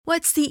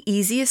What's the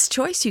easiest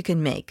choice you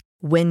can make?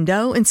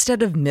 Window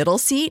instead of middle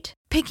seat?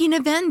 Picking a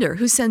vendor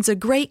who sends a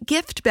great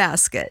gift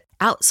basket?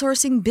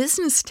 Outsourcing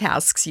business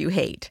tasks you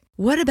hate?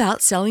 What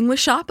about selling with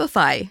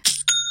Shopify?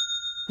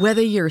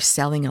 Whether you're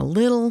selling a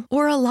little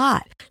or a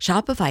lot,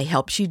 Shopify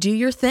helps you do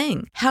your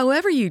thing,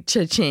 however you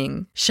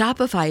cha-ching.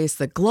 Shopify is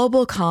the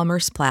global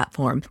commerce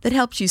platform that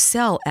helps you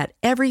sell at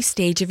every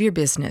stage of your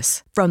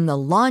business. From the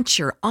launch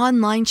your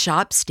online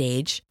shop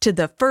stage to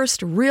the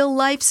first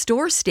real-life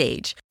store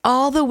stage,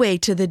 all the way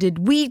to the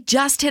did we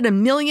just hit a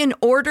million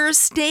orders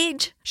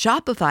stage.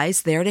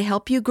 Shopify's there to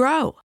help you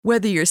grow.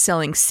 Whether you're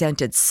selling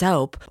scented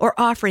soap or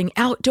offering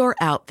outdoor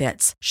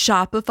outfits,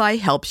 Shopify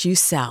helps you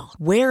sell.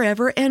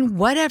 Wherever and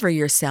whatever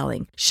you're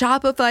selling,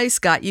 Shopify's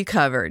got you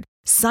covered.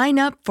 Sign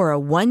up for a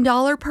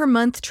 $1 per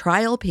month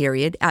trial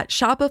period at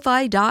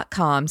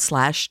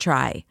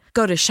shopify.com/try.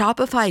 Go to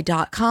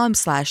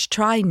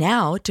shopify.com/try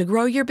now to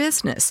grow your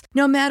business,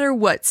 no matter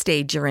what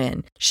stage you're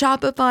in.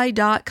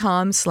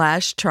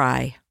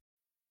 Shopify.com/try.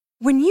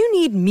 When you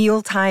need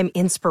mealtime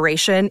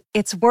inspiration,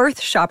 it's worth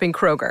shopping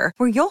Kroger,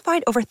 where you'll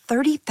find over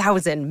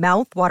 30,000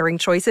 mouth-watering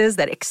choices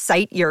that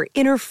excite your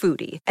inner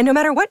foodie. And no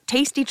matter what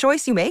tasty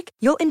choice you make,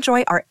 you'll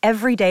enjoy our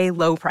everyday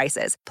low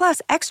prices, plus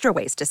extra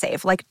ways to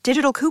save, like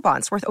digital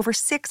coupons worth over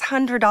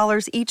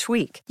 $600 each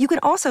week. You can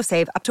also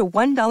save up to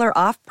 $1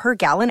 off per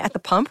gallon at the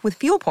pump with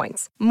fuel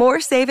points.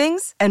 More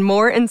savings and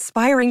more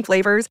inspiring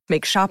flavors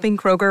make shopping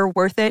Kroger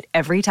worth it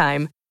every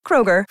time.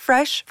 Kroger,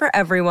 fresh for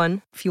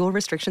everyone. Fuel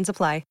restrictions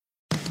apply.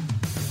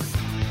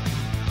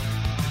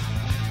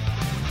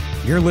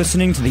 You're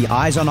listening to the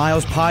Eyes on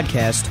Isles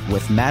podcast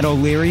with Matt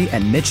O'Leary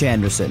and Mitch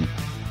Anderson.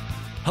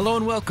 Hello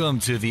and welcome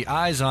to the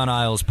Eyes on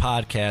Isles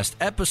podcast,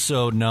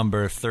 episode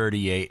number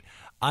 38.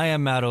 I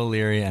am Matt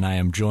O'Leary and I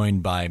am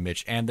joined by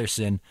Mitch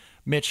Anderson.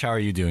 Mitch, how are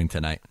you doing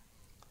tonight?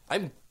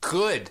 I'm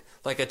good.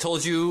 Like I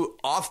told you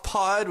off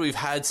pod, we've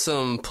had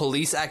some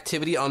police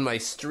activity on my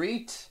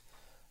street.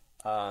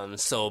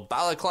 So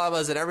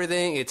balaclavas and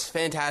everything, it's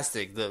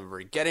fantastic.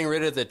 We're getting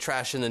rid of the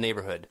trash in the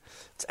neighborhood.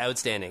 It's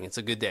outstanding. It's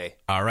a good day.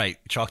 All right.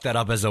 Chalk that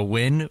up as a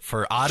win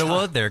for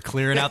Ottawa. They're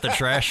clearing out the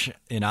trash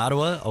in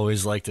Ottawa.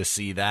 Always like to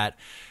see that.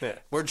 Yeah.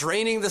 We're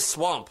draining the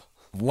swamp.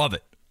 Love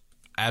it.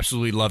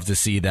 Absolutely love to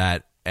see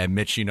that. And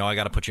Mitch, you know I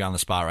got to put you on the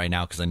spot right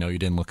now because I know you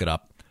didn't look it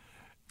up.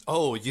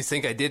 Oh, you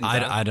think I didn't?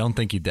 I don't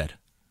think you did.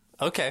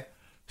 Okay.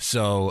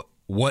 So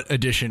what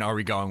edition are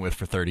we going with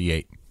for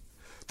 38?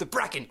 The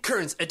Bracken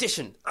Kearns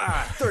edition,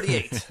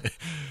 38.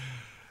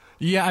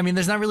 Yeah, I mean,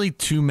 there's not really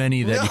too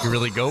many that you can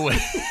really go with.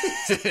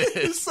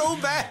 It's so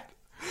bad.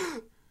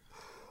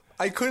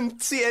 I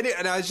couldn't see any,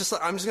 and I was just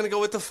like, I'm just going to go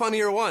with the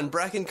funnier one,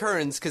 Bracken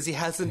Kearns, because he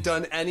hasn't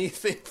done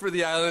anything for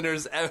the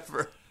Islanders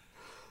ever.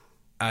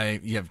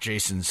 You have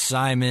Jason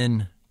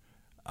Simon,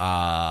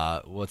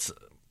 what's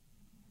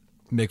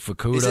Mick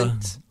Fukuda?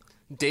 Isn't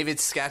David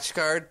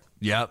Sketchgard?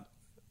 Yep.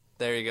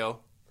 There you go.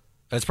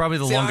 That's probably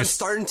the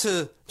longest. I'm starting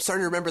to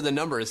remember the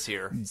numbers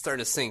here. It's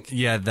starting to sink.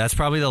 Yeah, that's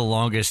probably the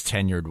longest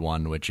tenured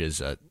one, which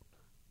is a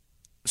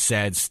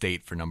sad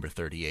state for number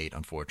 38,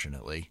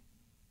 unfortunately.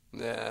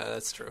 Yeah,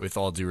 that's true. With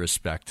all due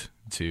respect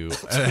to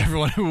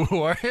everyone who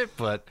wore it,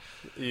 but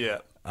yeah.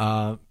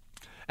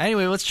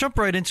 Anyway, let's jump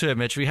right into it,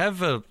 Mitch. We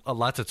have a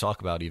lot to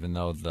talk about, even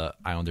though the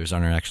Islanders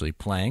aren't actually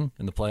playing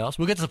in the playoffs.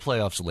 We'll get to the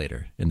playoffs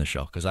later in the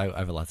show because I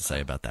have a lot to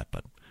say about that,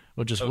 but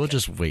we'll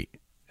just wait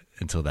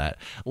until that.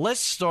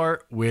 Let's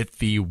start with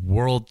the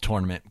World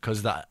Tournament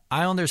because the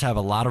Islanders have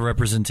a lot of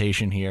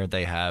representation here.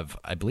 They have,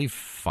 I believe,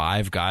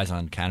 5 guys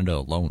on Canada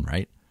alone,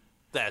 right?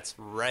 That's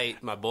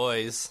right, my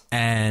boys.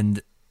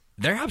 And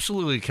they're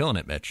absolutely killing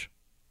it, Mitch.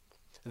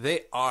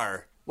 They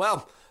are.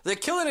 Well, they're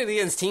killing it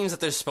against teams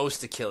that they're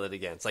supposed to kill it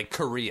against, like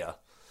Korea.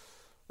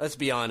 Let's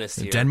be honest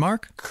here.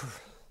 Denmark?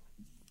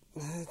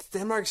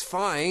 Denmark's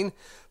fine,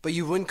 but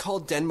you wouldn't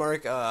call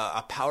Denmark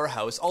a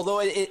powerhouse,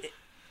 although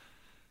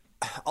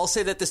I'll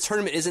say that this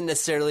tournament isn't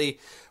necessarily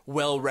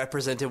well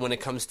represented when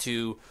it comes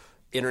to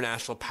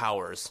international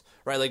powers,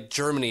 right? Like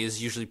Germany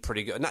is usually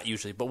pretty good, not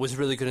usually, but was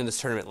really good in this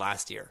tournament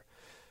last year.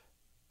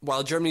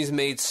 While Germany's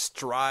made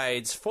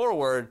strides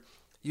forward,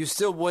 you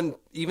still wouldn't,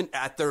 even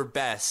at their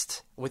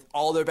best, with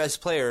all their best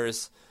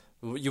players,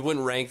 you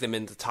wouldn't rank them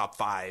in the top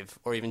 5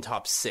 or even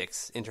top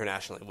 6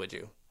 internationally, would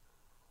you?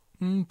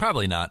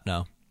 Probably not,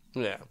 no.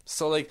 Yeah.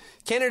 So, like,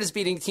 Canada's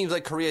beating teams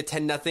like Korea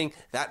 10-0.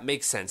 That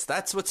makes sense.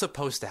 That's what's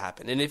supposed to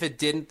happen. And if it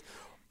didn't,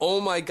 oh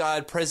my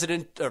God,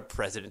 Prime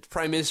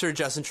Minister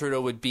Justin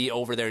Trudeau would be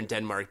over there in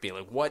Denmark being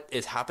like, what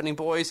is happening,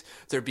 boys?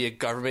 There'd be a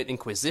government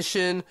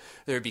inquisition.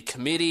 There'd be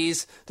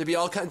committees. There'd be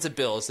all kinds of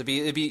bills.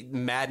 There'd be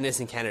madness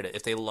in Canada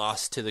if they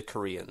lost to the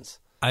Koreans.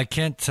 I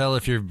can't tell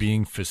if you're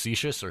being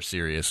facetious or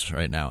serious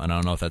right now, and I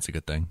don't know if that's a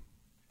good thing.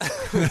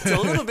 It's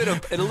a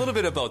little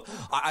bit of both.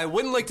 I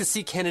wouldn't like to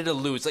see Canada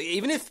lose. Like,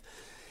 even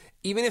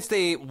if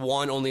they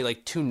won only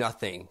like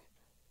 2-0,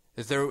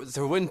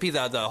 there wouldn't be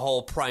the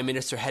whole prime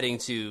minister heading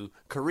to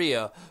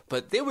Korea,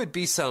 but there would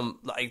be some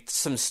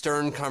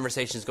stern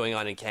conversations going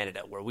on in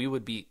Canada where we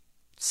would be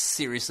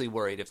seriously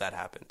worried if that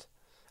happened.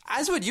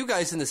 As would you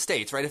guys in the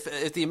States, right?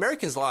 If the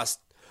Americans lost,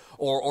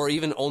 or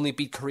even only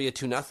beat Korea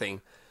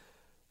 2-0,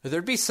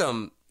 there'd be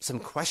some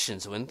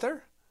questions, wouldn't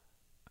there?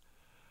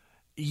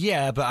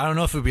 Yeah, but I don't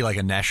know if it would be like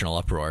a national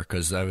uproar,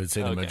 because I would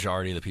say the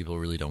majority of the people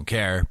really don't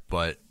care.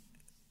 But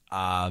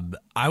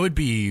I would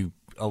be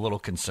a little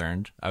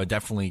concerned. I would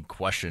definitely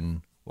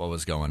question what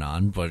was going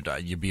on.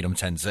 But you beat them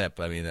 10-0.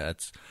 I mean,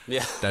 that's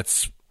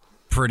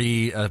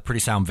a pretty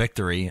sound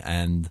victory.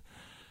 And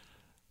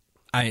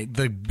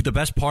the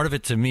best part of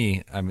it to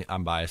me, I mean,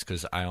 I'm biased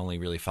because I only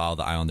really follow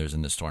the Islanders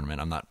in this tournament.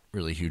 I'm not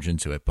really huge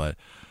into it, but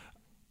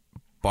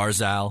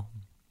Barzal,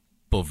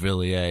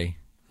 Beauvillier,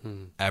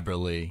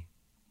 Eberle,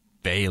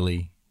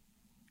 Bailey,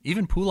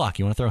 even Pulak,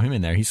 you want to throw him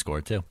in there, he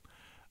scored too.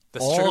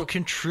 That's all true.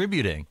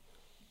 Contributing.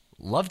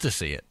 Love to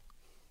see it.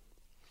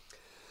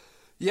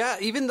 Yeah,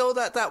 even though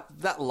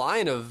that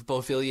line of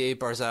Beauvillier,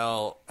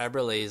 Barzal,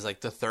 Eberle is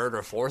like the third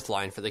or fourth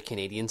line for the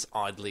Canadians,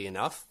 oddly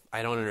enough.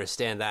 I don't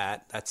understand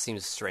that. That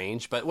seems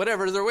strange, but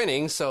whatever, they're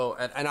winning. So,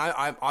 and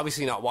I'm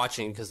obviously not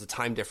watching because the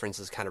time difference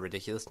is kind of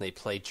ridiculous, and they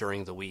play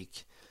during the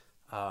week.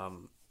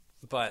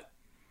 But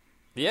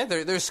yeah,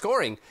 they're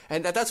scoring,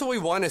 and that's what we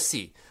want to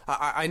see.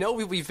 I know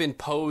we've been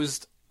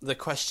posed the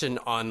question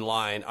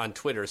online, on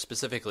Twitter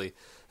specifically,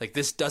 like,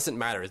 this doesn't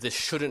matter, this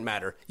shouldn't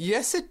matter.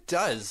 Yes, it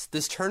does.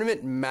 This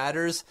tournament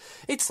matters.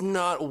 It's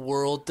not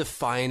world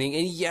defining,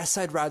 and yes,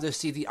 I'd rather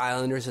see the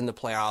Islanders in the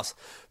playoffs,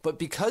 but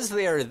because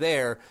they are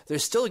there, they're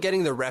still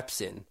getting the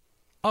reps in.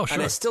 Oh, sure.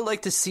 And I still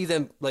like to see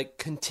them like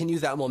continue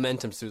that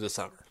momentum through the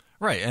summer.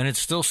 Right, and it's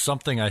still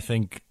something I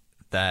think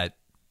that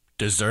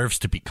deserves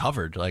to be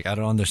covered. Like, I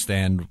don't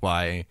understand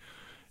why,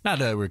 not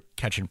that we're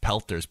catching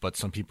pelters, but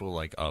some people are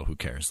like, oh, who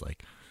cares?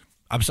 Like,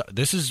 I'm sorry,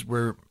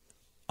 we're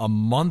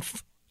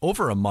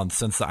over a month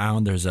since the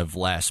Islanders have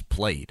last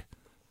played.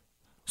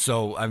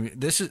 So, I mean,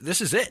 this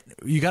is it.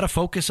 You got to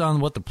focus on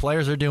what the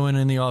players are doing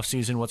in the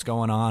offseason, what's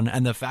going on,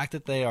 and the fact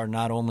that they are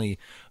not only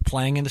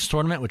playing in this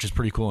tournament, which is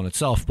pretty cool in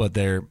itself, but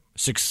they're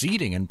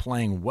succeeding and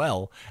playing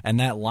well, and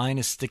that line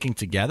is sticking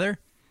together.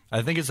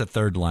 I think it's the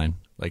third line.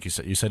 Like you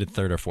said it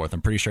third or fourth.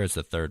 I'm pretty sure it's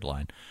the third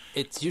line.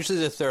 It's usually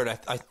the third.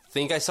 I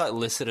think I saw it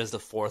listed as the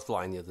fourth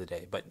line the other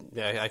day, but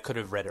I could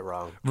have read it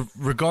wrong.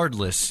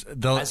 Regardless,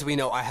 though, as we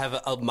know, I have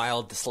a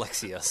mild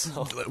dyslexia.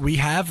 So. We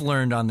have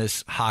learned on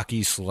this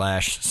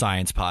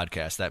hockey/science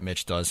podcast that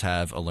Mitch does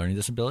have a learning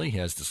disability. He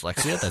has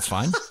dyslexia. That's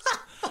fine.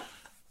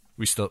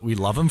 We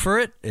love him for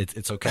it.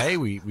 It's okay.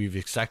 We've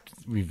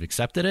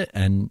accepted it,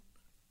 and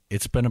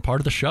it's been a part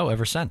of the show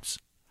ever since.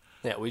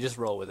 Yeah, we just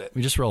roll with it.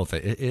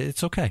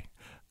 It's okay.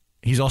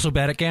 He's also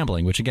bad at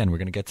gambling, which, again, we're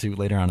going to get to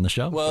later on in the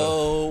show.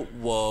 Whoa.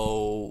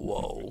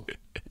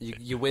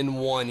 You win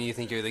one, and you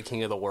think you're the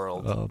king of the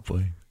world. Oh,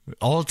 boy.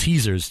 All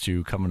teasers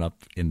to coming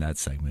up in that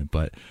segment.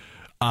 But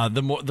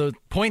the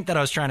point that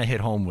I was trying to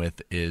hit home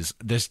with is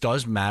this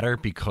does matter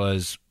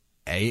because,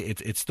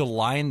 it's the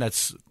line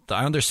the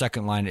Islanders'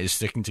 second line is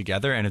sticking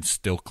together, and it's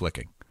still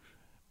clicking.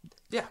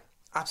 Yeah.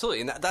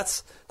 Absolutely, and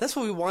that's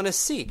what we want to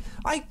see.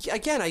 I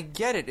get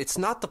it. It's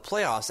not the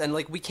playoffs, and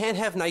like we can't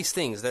have nice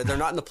things. They're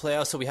not in the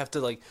playoffs, so we have to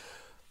like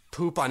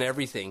poop on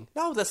everything.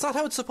 No, that's not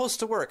how it's supposed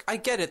to work. I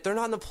get it. They're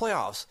not in the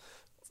playoffs.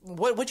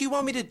 What do you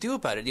want me to do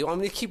about it? Do you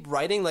want me to keep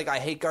writing like I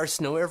hate Gar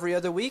Snow every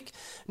other week?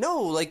 No,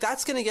 like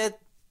that's gonna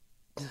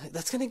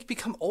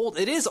become old.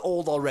 It is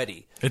old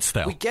already. It's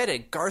stale. We get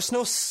it. Gar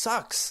Snow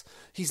sucks.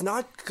 He's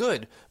not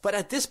good. But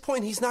at this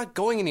point, he's not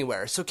going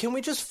anywhere. So can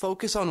we just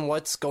focus on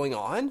what's going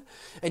on?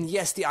 And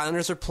yes, the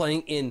Islanders are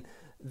playing in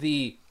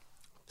the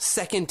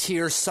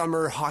second-tier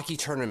summer hockey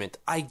tournament.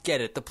 I get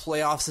it. The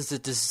playoffs is a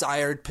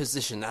desired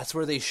position. That's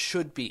where they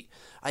should be.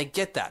 I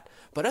get that.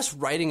 But us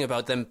writing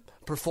about them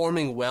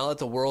performing well at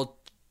the World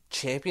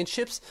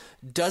Championships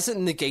doesn't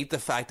negate the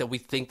fact that we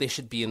think they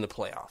should be in the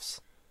playoffs.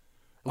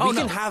 We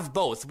can have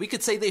both. We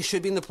could say they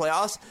should be in the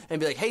playoffs and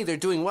be like, hey, they're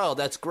doing well.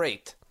 That's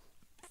great.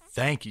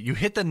 Thank you. You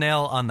hit the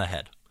nail on the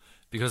head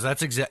because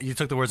that's you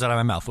took the words out of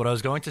my mouth. What I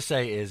was going to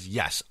say is,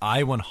 yes,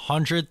 I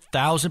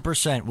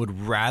 100,000%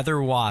 would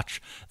rather watch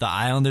the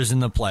Islanders in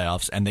the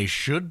playoffs, and they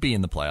should be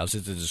in the playoffs.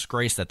 It's a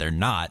disgrace that they're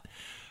not.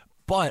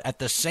 But at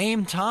the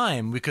same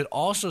time, we could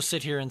also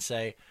sit here and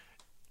say,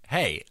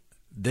 hey,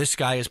 this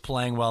guy is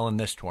playing well in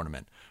this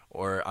tournament,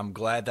 or I'm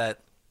glad that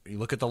you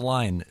look at the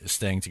line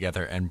staying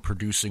together and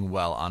producing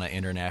well on an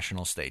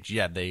international stage.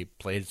 Yeah, they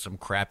played some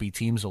crappy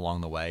teams along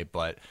the way,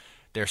 but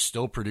they're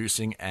still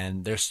producing,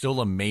 and they're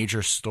still a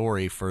major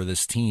story for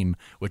this team,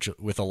 which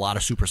with a lot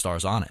of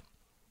superstars on it.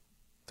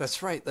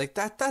 That's right. Like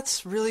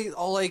that's really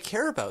all I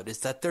care about is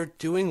that they're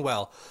doing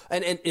well.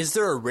 And is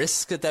there a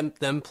risk at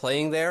them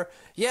playing there?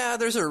 Yeah,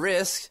 there's a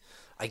risk,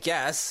 I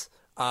guess.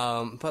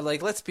 But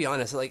like, let's be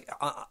honest, like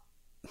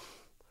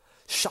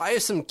shy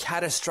of some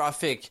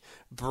catastrophic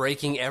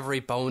breaking every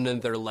bone in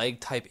their leg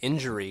type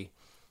injury,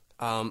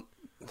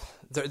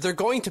 they're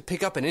going to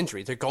pick up an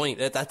injury.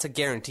 That's a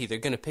guarantee. They're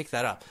going to pick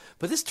that up.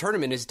 But this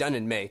tournament is done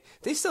in May.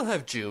 They still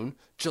have June,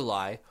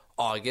 July,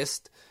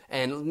 August,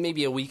 and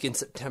maybe a week in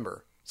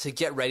September to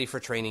get ready for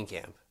training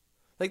camp.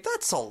 Like,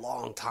 that's a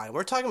long time.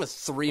 We're talking about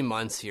 3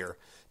 months here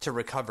to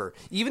recover.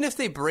 Even if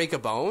they break a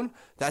bone,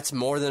 that's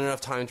more than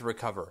enough time to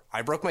recover.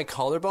 I broke my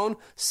collarbone,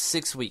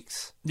 6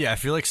 weeks. Yeah, I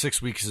feel like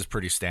 6 weeks is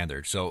pretty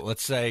standard. So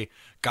let's say,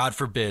 God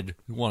forbid,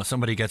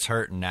 somebody gets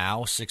hurt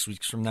now, 6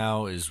 weeks from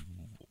now is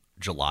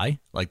July,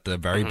 like the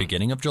very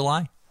beginning of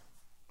July.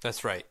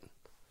 That's right.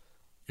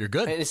 You're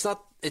good. And it's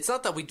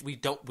not that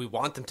we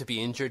want them to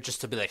be injured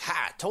just to be like,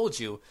 ha, told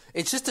you.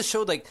 It's just to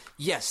show, like,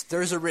 yes,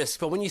 there's a risk,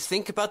 but when you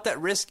think about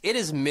that risk, it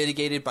is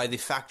mitigated by the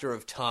factor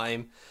of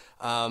time.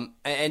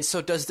 And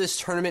so does this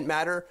tournament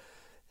matter?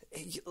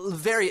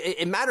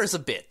 It matters a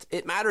bit.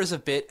 It matters a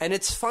bit, and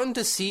it's fun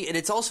to see, and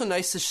it's also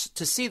nice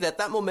to see that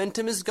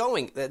momentum is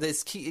going, that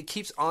it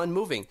keeps on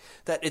moving,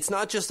 that it's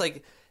not just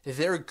like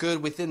they're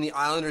good within the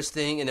Islanders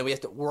thing, and then we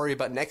have to worry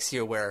about next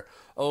year where,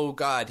 oh,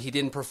 God, he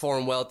didn't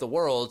perform well at the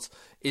Worlds.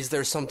 Is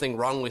there something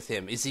wrong with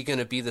him? Is he going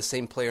to be the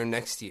same player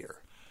next year?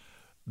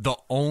 The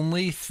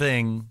only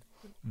thing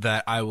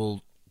that I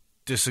will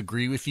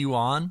disagree with you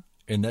on,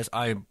 in this,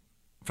 I,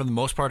 for the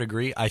most part,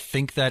 agree. I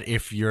think that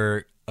if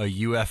you're a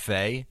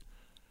UFA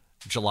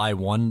July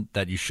 1,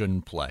 that you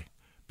shouldn't play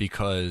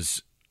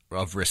because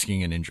of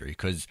risking an injury.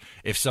 Because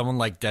if someone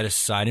like Dennis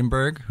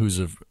Seidenberg, who's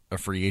a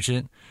free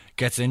agent,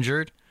 gets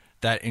injured,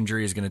 that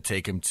injury is going to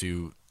take him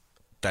to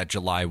that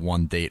July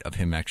 1 date of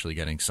him actually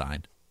getting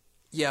signed.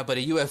 Yeah, but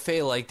a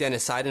UFA like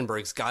Dennis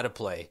Seidenberg's got to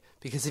play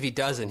because if he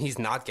doesn't, he's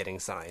not getting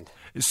signed.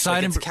 It's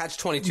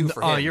catch-22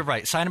 for him. Oh, you're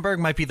right. Seidenberg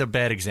might be the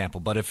bad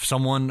example, but if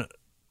someone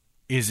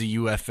is a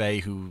UFA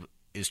who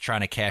is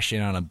trying to cash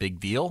in on a big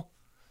deal,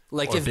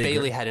 like if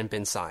Bailey hadn't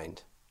been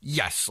signed.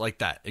 Yes, like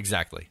that,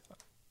 exactly.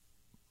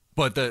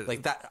 But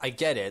like that, I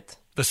get it.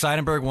 The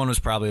Seidenberg one was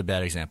probably a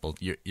bad example.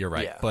 You're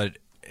right. Yeah. But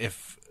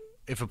if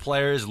a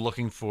player is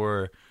looking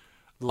for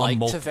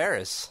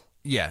Tavares,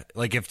 yeah,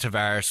 like if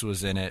Tavares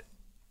was in it,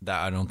 that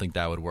I don't think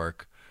that would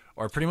work.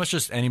 Or pretty much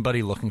just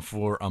anybody looking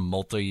for a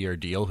multi-year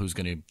deal who's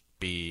going to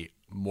be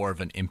more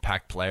of an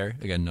impact player.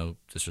 Again, no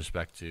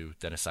disrespect to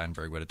Dennis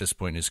Seidenberg, but at this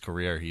point in his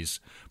career,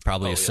 he's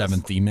probably a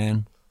seventh D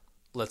man.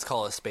 Let's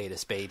call a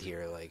spade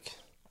here. Like,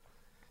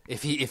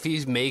 if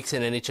he makes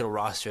an NHL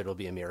roster, it'll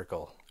be a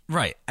miracle.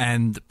 Right,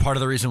 and part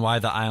of the reason why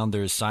the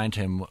Islanders signed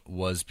him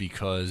was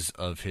because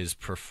of his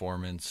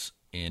performance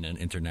in an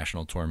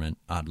international tournament,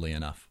 oddly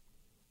enough.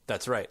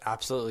 That's right.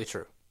 Absolutely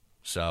true.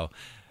 So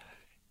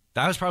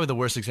that was probably the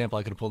worst example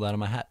I could have pulled out of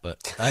my hat,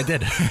 but I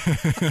did.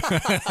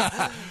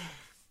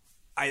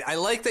 I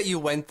like that you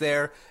went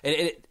there.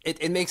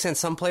 It makes sense.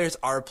 Some players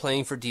are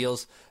playing for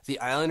deals. The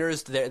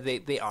Islanders,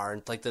 they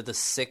aren't. Like the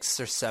 6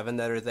 or 7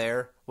 that are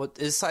there. What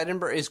is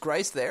Seidenberg? Is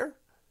Greiss there?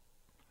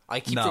 I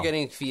keep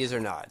forgetting if he is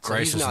or not. So Greiss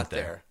he's not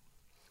there. there.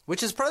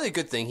 Which is probably a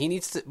good thing. He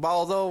needs to. Well,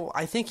 although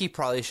I think he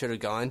probably should have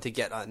gone to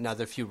get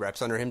another few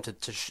reps under him to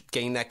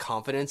gain that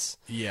confidence.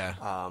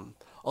 Yeah.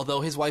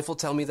 Although his wife will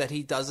tell me that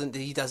he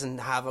doesn't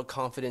have a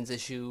confidence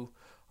issue.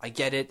 I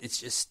get it. It's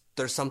just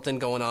there's something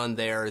going on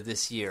there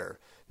this year.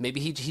 Maybe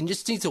he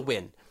just needs a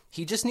win.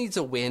 He just needs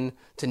a win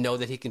to know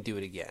that he can do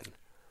it again.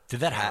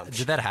 Did that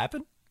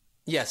happen?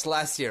 Yes,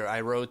 last year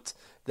I wrote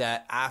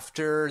that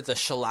after the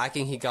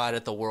shellacking he got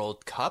at the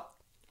World Cup.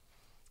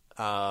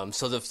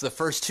 So the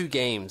first 2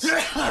 games,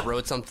 I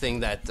wrote something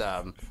that,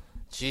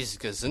 geez,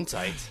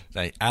 Gesundheit.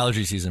 Hey,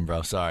 allergy season,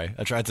 bro. Sorry,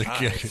 I tried to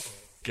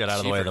get out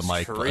of the way of the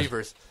mic.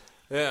 But...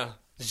 Yeah,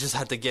 you just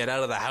had to get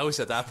out of the house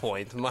at that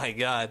point. My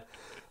God.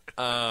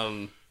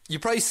 You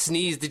probably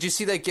sneezed. Did you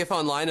see that GIF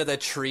online of that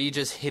tree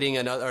just hitting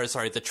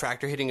the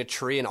tractor hitting a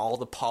tree and all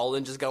the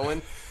pollen just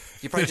going?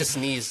 You probably just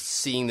sneezed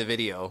seeing the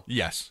video.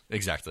 Yes,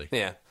 exactly.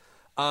 Yeah.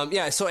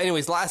 So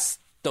anyways,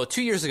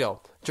 2 years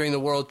ago during the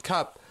World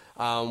Cup,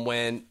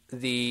 when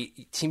the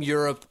Team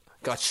Europe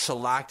got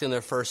shellacked in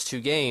their first 2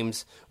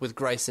 games with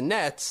Greiss and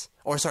Nets,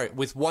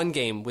 with 1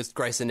 game with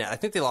Greiss and Net. I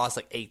think they lost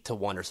like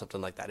 8-1 or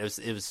something like that.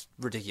 It was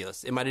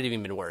ridiculous. It might have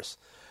even been worse.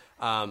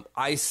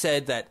 I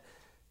said that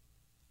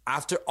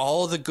after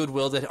all the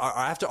goodwill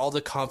after all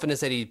the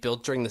confidence that he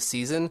built during the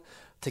season,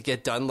 to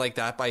get done like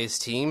that by his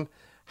team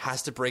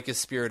has to break his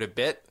spirit a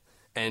bit,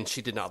 and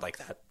she did not like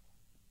that.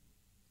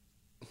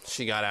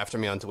 She got after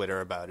me on Twitter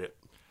about it.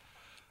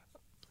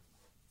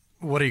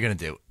 What are you going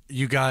to do?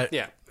 You got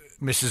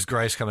Mrs.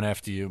 Greiss coming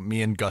after you.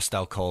 Me and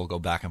Gustal Cole go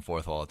back and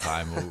forth all the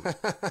time.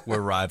 We're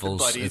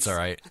rivals. Buddies. It's all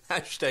right.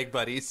 Hashtag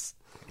buddies.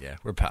 Yeah,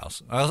 we're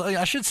pals.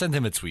 I should send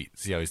him a tweet,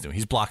 see how he's doing.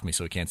 He's blocked me,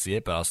 so he can't see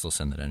it, but I'll still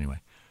send it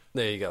anyway.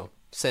 There you go.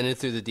 Send it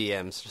through the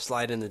DMs. Just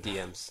slide in the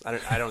DMs.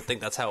 I don't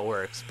think that's how it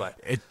works, but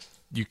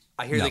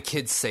I hear the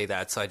kids say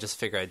that, so I just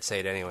figure I'd say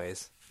it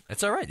anyways.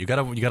 It's all right. You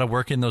gotta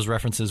work in those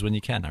references when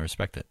you can. I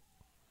respect it.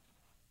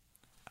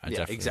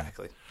 Yeah,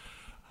 exactly.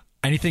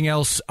 Anything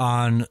else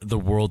on the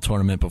World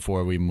Tournament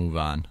before we move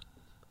on?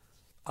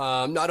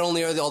 Not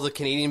only are all the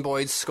Canadian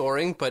boys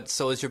scoring, but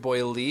so is your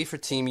boy Lee for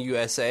Team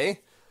USA.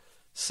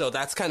 So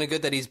that's kind of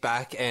good that he's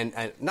back, and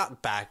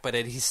not back, but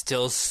he's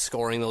still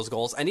scoring those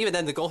goals. And even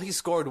then, the goal he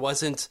scored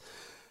wasn't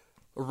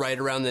right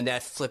around the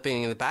net,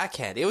 flipping in the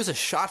backhand. It was a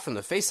shot from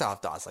the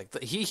faceoff dots.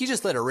 Like he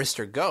just let a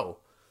wrister go.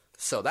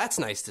 So that's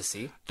nice to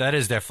see. That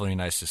is definitely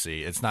nice to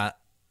see. It's not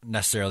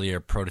necessarily a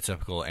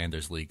prototypical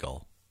Anders Lee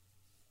goal.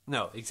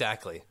 No,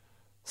 exactly.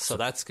 So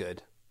that's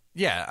good.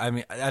 Yeah, I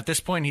mean, at this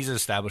point, he's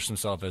established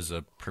himself as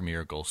a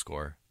premier goal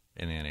scorer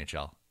in the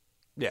NHL.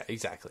 Yeah,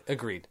 exactly.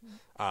 Agreed.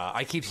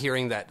 I keep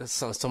hearing that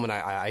someone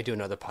I do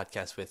another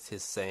podcast with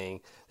is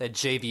saying that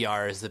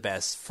JVR is the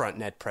best front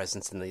net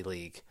presence in the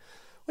league.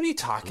 What are you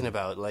talking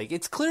about? Like,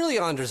 it's clearly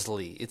Anders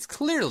Lee. It's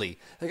clearly.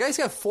 The guy's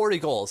got 40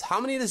 goals.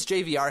 How many does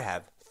JVR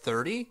have?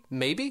 30,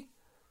 maybe?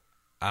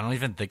 I don't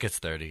even think it's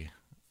 30.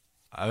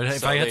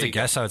 If I had to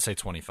guess, I would say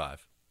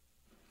 25.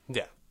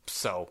 Yeah.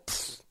 So,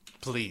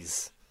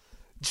 please.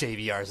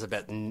 JVR is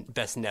the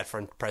best net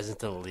front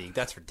presence in the league.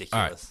 That's ridiculous.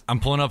 All right. I'm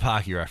pulling up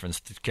Hockey Reference.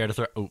 Care to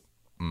throw?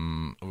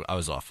 I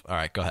was off. All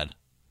right, go ahead.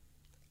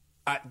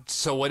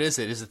 So what is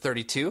it? Is it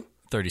 32?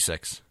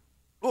 36.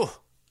 Ooh.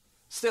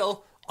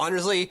 Still,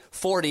 Anders Lee,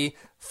 40.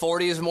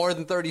 40 is more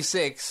than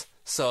 36,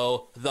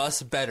 so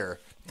thus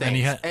better.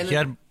 Thanks. And he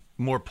had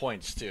more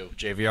points, too.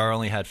 JVR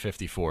only had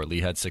 54.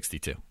 Lee had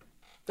 62.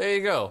 There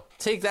you go.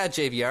 Take that,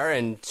 JVR,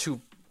 and to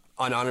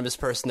anonymous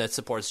person that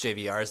supports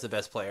JVR is the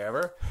best player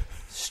ever.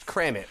 Just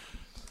cram it.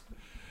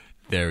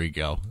 There we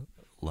go.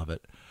 Love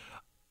it.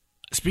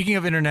 Speaking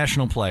of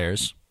international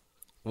players,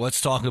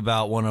 let's talk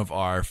about one of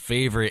our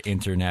favorite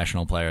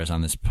international players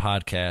on this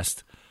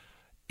podcast,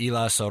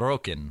 Ilya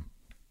Sorokin.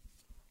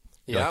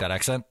 You like that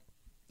accent?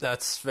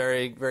 That's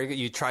very, very good.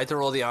 You tried to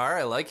roll the R.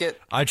 I like it.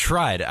 I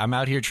tried. I'm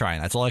out here trying.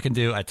 That's all I can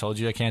do. I told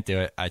you I can't do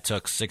it. I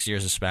took 6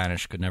 years of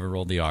Spanish, could never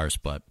roll the R's,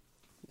 but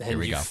here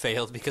we go. And you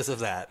failed because of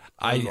that.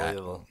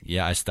 Unbelievable.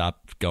 I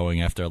stopped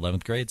going after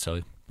 11th grade, so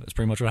that's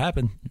pretty much what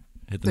happened.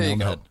 Hit the nail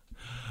on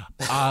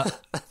the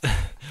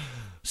head.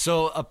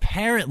 So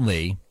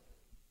apparently,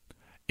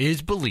 it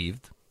is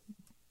believed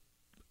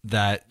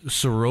that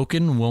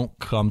Sorokin won't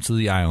come to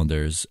the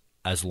Islanders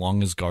as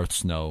long as Garth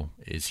Snow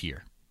is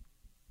here.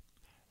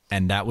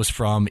 And that was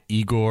from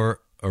Igor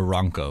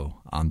Aranko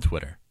on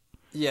Twitter.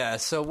 Yeah,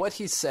 so what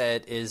he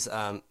said is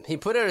he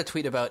put out a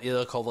tweet about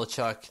Ilya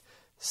Kovalchuk,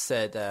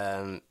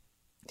 said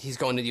he's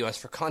going to the U.S.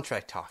 for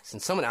contract talks.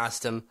 And someone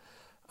asked him,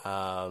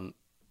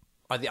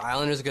 are the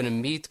Islanders going to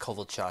meet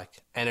Kovalchuk?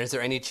 And is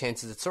there any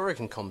chances that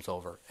Sorokin comes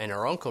over? And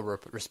Aranko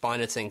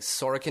responded saying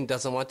Sorokin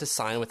doesn't want to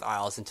sign with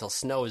Isles until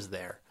Snow is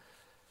there.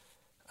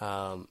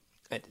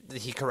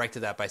 He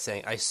corrected that by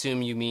saying, I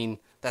assume you mean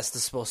that's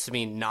supposed to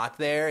mean not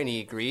there, and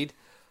he agreed.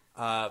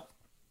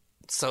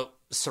 So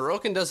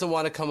Sorokin doesn't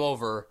want to come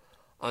over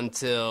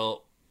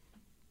until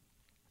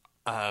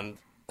Garth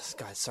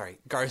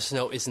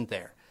Snow isn't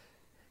there.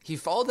 He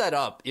followed that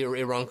up,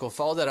 Aranko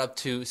followed that up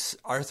to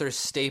Arthur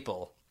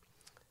Staple,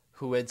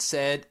 who had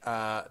said,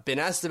 been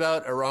asked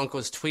about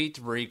Aranko's tweet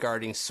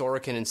regarding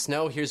Sorokin and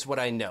Snow. Here's what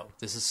I know.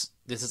 This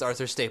is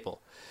Arthur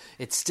Staple.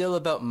 It's still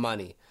about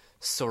money.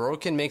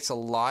 Sorokin makes a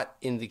lot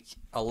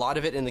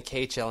of it in the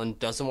KHL and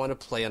doesn't want to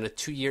play on a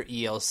 2-year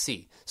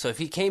ELC. So if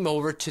he came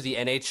over to the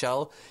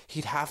NHL,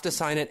 he'd have to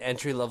sign an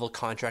entry-level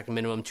contract,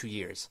 minimum 2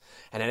 years.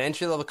 And an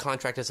entry-level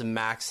contract has a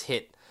max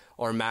hit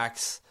or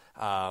max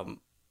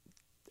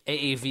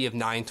AAV of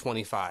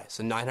 $925,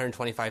 so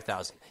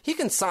 $925,000. He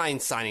can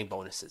sign signing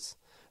bonuses.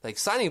 Like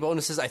signing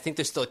bonuses, I think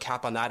there's still a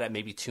cap on that at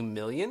maybe $2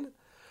 million.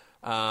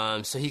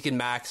 So he can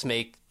max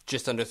make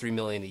just under $3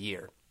 million a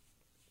year.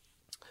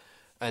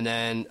 And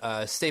then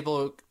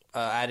Staple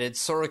added,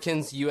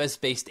 Sorokin's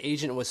U.S.-based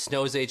agent was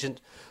Snow's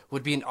agent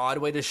would be an odd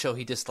way to show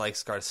he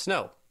dislikes Garth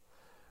Snow.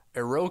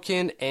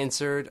 Sorokin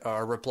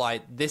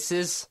replied,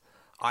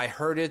 I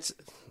heard it.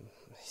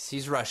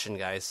 He's Russian,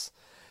 guys.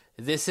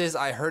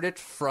 I heard it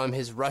from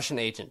his Russian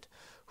agent,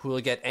 who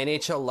will get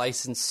NHL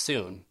license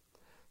soon.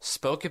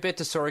 Spoke a bit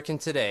to Sorokin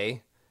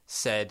today,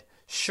 said,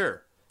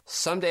 sure,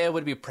 someday I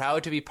would be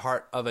proud to be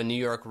part of a New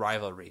York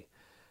rivalry.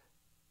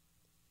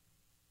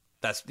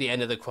 That's the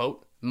end of the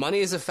quote. Money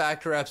is a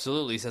factor,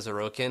 absolutely, says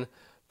Sorokin,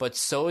 but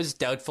so is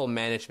doubtful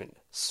management.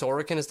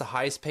 Sorokin is the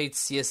highest paid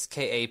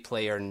CSKA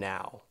player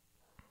now.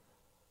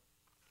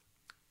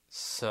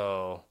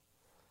 So,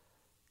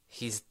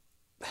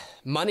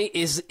 money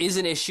is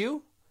an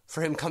issue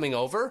for him coming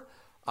over,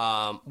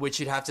 which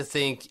you'd have to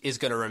think is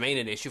going to remain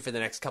an issue for the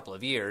next couple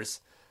of years.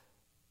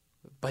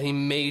 But he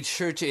made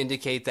sure to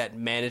indicate that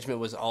management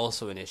was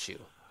also an issue.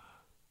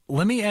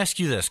 Let me ask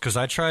you this, because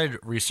I tried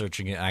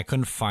researching it and I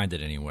couldn't find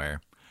it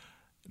anywhere.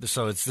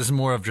 So this is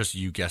more of just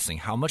you guessing.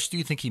 How much do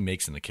you think he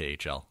makes in the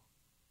KHL?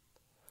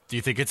 Do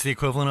you think it's the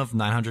equivalent of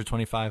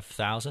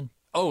 $925,000?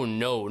 Oh,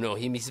 no.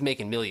 He's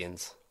making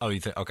millions. Oh, you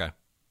think? Okay.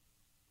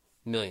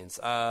 Millions.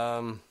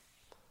 I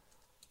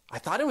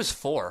thought it was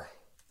 4.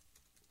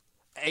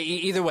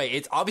 Either way,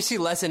 it's obviously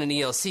less than an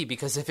ELC,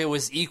 because if it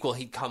was equal,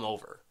 he'd come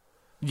over.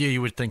 Yeah,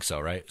 you would think so,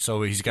 right?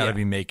 So he's got to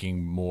be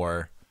making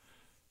more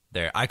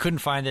there. I couldn't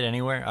find it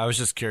anywhere. I was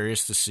just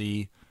curious to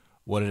see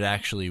what it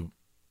actually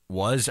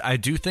was. I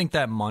do think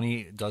that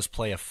money does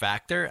play a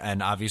factor,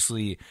 and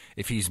obviously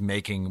if he's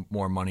making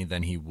more money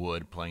than he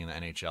would playing in the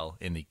NHL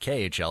in the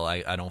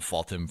KHL, I don't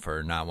fault him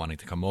for not wanting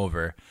to come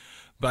over.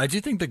 But I do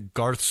think the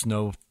Garth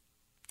Snow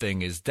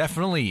thing is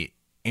definitely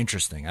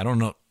interesting. I don't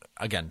know.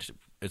 Again,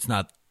 it's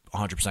not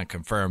 100%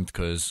 confirmed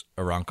because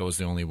Aranko was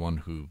the only one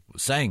who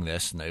was saying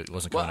this, and it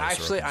wasn't coming out of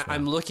actually, Sorokin's mouth.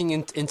 I'm looking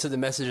into the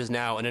messages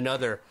now, and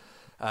another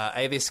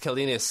Avis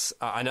Kalinis,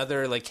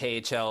 another like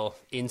KHL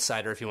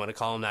insider, if you want to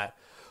call him that,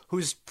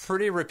 who's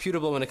pretty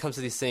reputable when it comes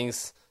to these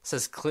things,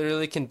 says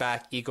clearly can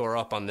back Igor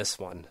up on this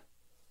one.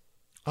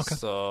 Okay.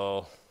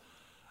 So,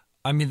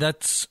 I mean,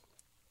 that's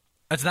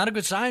not a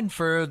good sign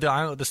for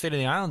the state of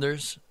the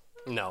Islanders.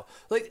 no.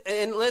 Like,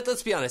 and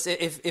let's be honest.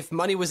 If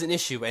money was an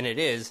issue, and it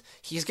is,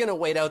 he's going to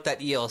wait out that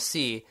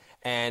ELC,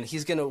 and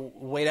he's going to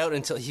wait out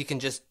until he can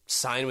just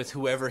sign with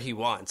whoever he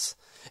wants.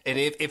 And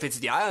if it's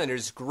the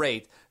Islanders,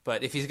 great.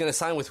 But if he's going to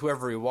sign with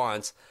whoever he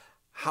wants,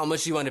 how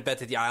much do you want to bet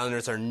that the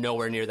Islanders are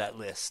nowhere near that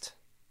list?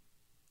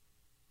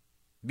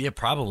 Yeah,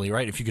 probably,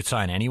 right? If you could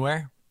sign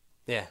anywhere.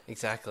 Yeah,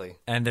 exactly.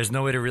 And there's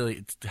no way to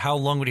really... How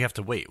long would he have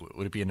to wait?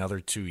 Would it be another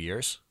 2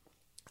 years?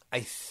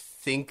 I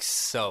think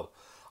so.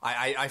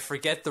 I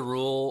forget the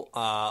rule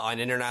on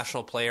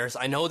international players.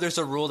 I know there's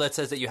a rule that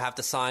says that you have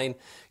to sign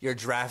your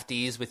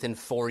draftees within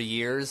 4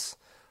 years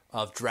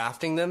of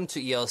drafting them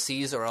to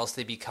ELCs, or else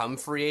they become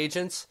free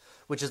agents,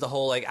 which is the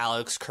whole like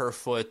Alex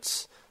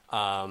Kerfoot,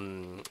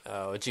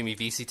 Jimmy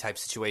Vesey type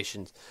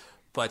situations.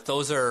 But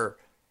those are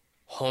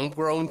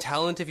homegrown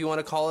talent, if you want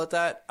to call it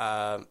that.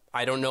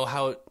 I don't know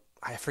how...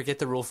 I forget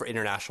the rule for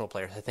international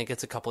players. I think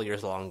it's a couple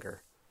years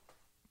longer.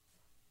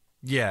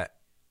 Yeah.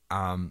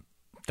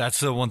 That's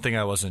the one thing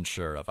I wasn't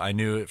sure of. I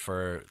knew it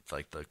for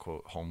like the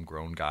quote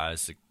homegrown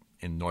guys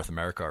in North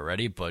America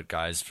already, but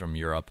guys from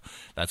Europe,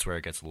 that's where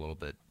it gets a little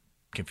bit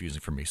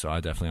confusing for me. So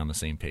I'm definitely on the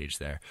same page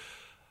there.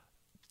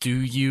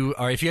 If you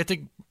had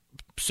to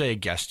say a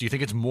guess, do you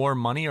think it's more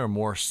money or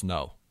more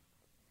snow?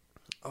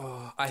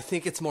 I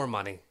think it's more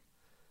money.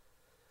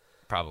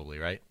 Probably,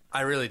 right?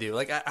 I really do.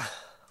 Like,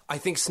 I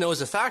think snow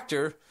is a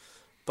factor,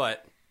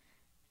 but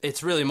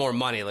it's really more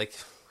money. Like,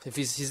 if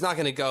he's not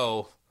going to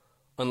go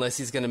unless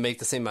he's going to make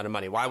the same amount of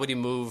money. Why would he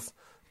move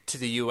to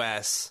the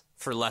U.S.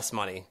 for less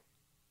money?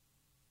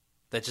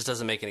 That just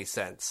doesn't make any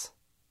sense.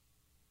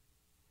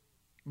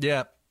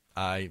 Yeah,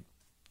 I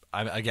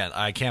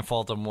can't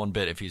fault him one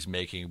bit if he's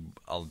making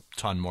a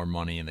ton more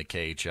money in the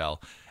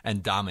KHL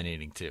and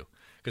dominating too,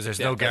 because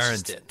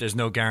there's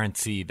no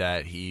guarantee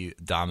that he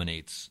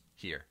dominates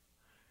here.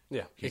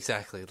 Yeah,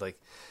 exactly.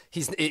 Like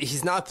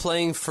he's not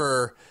playing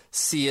for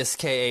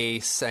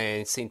CSKA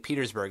St.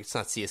 Petersburg. It's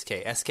not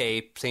CSK,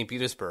 SK St.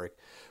 Petersburg,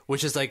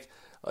 which is like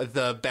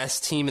the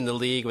best team in the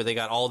league where they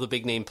got all the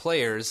big name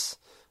players.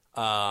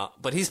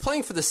 But he's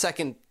playing for the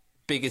second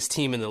biggest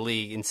team in the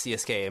league in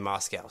CSKA in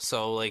Moscow.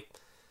 So like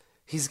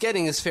he's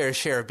getting his fair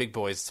share of big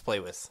boys to play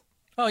with.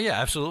 Oh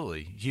yeah,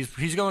 absolutely.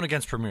 He's going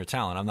against premier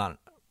talent. I'm not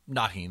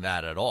knocking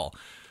that at all.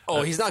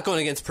 Oh, he's not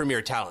going against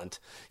premier talent.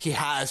 He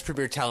has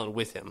premier talent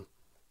with him.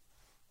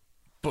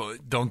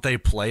 But don't they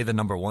play the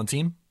number one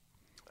team?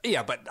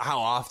 Yeah, but how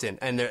often?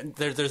 And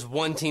there's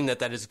one team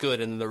that is good,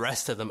 and the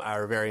rest of them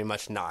are very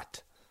much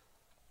not.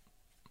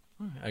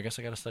 I guess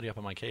I got to study up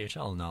on my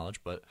KHL knowledge,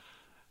 but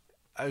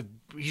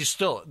he's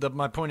still.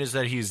 My point is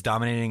that he's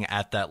dominating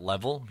at that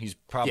level. He's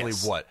probably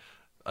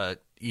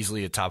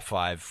easily a top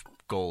 5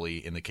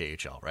 goalie in the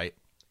KHL, right?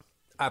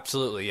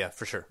 Absolutely, yeah,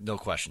 for sure. No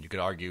question. You could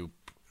argue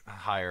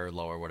higher,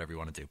 lower, whatever you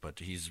want to do, but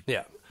he's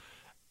yeah.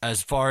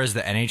 As far as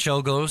the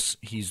NHL goes,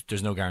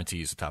 there's no guarantee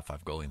he's a top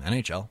 5 goalie in the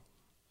NHL.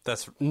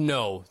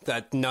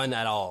 None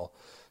at all.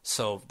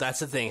 So that's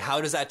the thing. How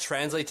does that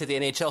translate to the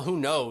NHL? Who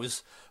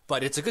knows?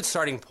 But it's a good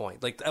starting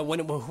point. Like when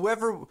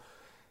whoever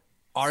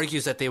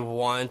argues that they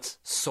want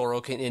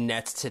Sorokin in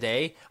nets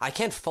today, I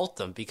can't fault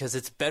them because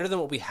it's better than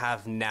what we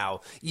have now.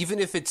 Even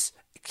if it's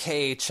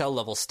KHL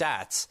level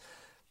stats,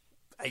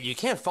 you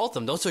can't fault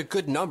them. Those are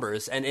good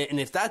numbers. And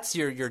if that's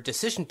your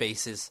decision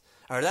basis,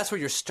 or that's where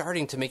you're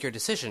starting to make your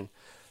decision,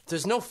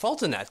 there's no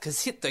fault in that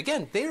because,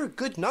 again, they are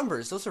good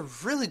numbers. Those are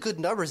really good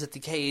numbers at the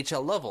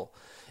KHL level.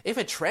 If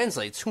it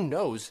translates, who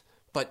knows?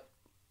 But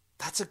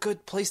that's a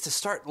good place to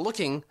start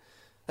looking.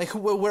 Like,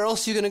 where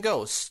else are you going to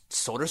go?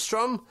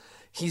 Soderstrom?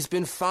 He's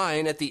been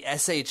fine at the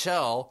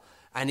SHL,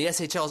 and the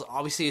SHL is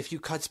obviously a few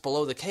cuts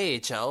below the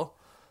KHL.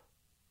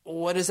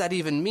 What does that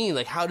even mean?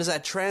 Like, how does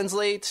that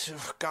translate?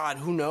 God,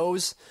 who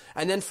knows?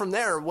 And then from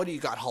there, what do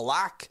you got?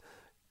 Halak?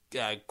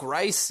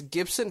 Grice,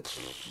 Gibson,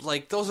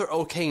 like those are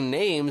okay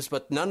names,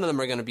 but none of them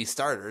are going to be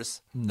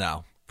starters.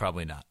 No,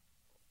 probably not.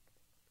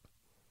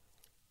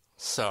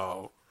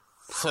 So,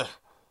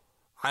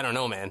 I don't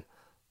know, man.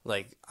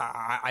 Like,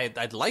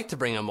 I'd like to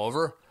bring him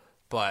over,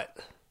 but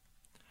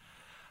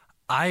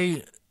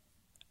I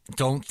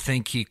don't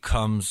think he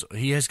comes.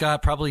 He has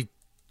got probably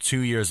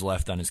 2 years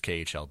left on his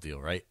KHL deal,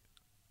 right?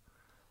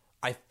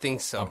 I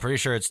think so. I'm pretty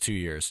sure it's 2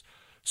 years.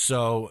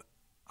 So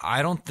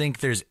I don't think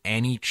there's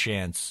any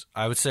chance.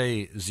 I would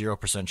say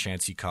 0%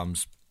 chance he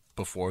comes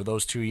before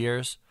those 2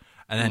 years.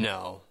 And then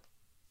no.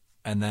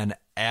 And then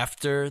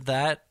after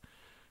that,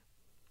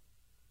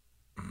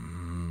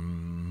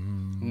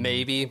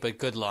 maybe, but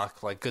good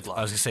luck. Like, good luck.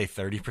 I was going to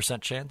say 30%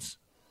 chance.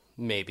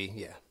 Maybe,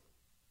 yeah.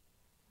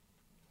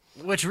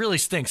 Which really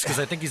stinks because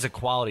I think he's a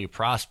quality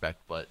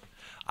prospect, but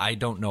I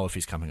don't know if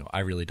he's coming. I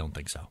really don't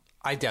think so.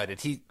 I doubt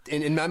it.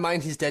 In my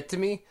mind, he's dead to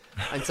me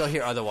until I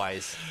hear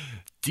otherwise.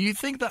 Do you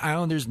think the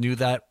Islanders knew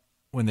that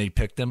when they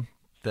picked him,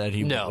 that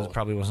he No.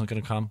 probably wasn't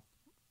going to come?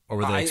 Or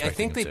were they I expecting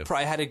think they him to?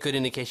 probably had a good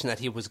indication that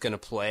he was going to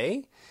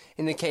play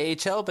in the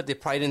KHL, but they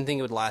probably didn't think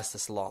it would last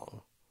this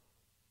long.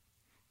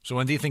 So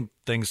when do you think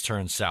things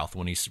turn south?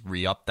 When he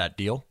re-upped that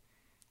deal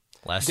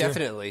last year?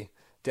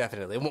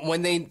 Definitely.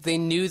 When they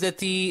knew that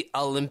the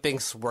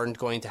Olympics weren't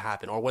going to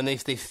happen, or when they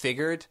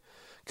figured,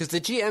 because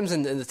the GMs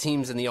and the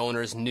teams and the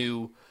owners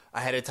knew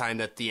ahead of time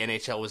that the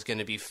NHL was going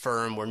to be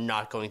firm, we're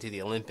not going to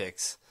the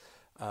Olympics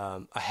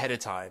ahead of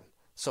time.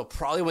 So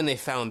probably when they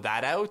found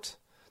that out,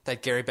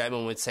 that Gary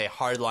Bettman would say,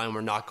 hardline,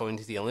 we're not going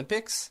to the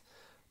Olympics,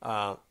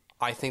 I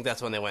think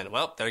that's when they went,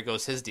 well, there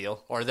goes his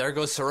deal, or there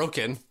goes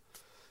Sorokin,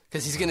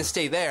 because he's going to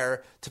stay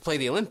there to play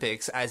the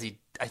Olympics, I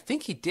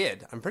think he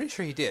did. I'm pretty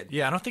sure he did.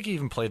 Yeah, I don't think he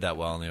even played that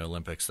well in the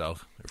Olympics, though.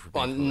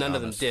 Well, none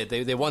of them did.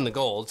 They won the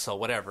gold, so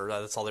whatever.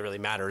 That's all that really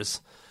matters.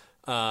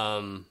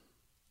 I'm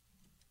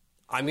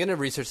going to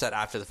research that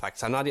after the fact.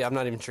 'Cause I'm not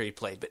even sure he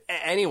played. But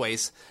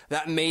anyways,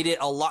 that made it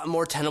a lot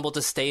more tenable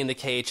to stay in the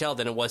KHL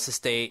than it was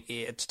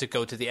to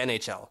go to the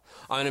NHL.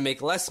 I'm going to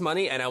make less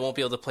money, and I won't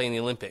be able to play in the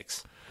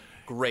Olympics.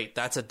 Great.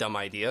 That's a dumb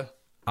idea.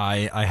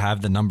 I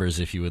have the numbers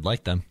if you would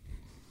like them.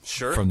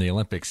 Sure. From the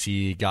Olympics.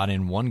 He got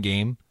in one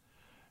game,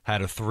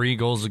 had a 3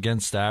 goals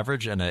against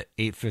average, and a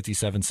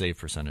 .857 save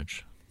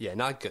percentage. Yeah,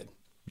 not good.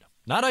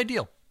 Not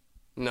ideal.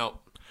 No.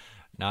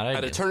 Not ideal.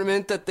 At a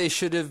tournament that they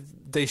should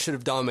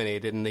have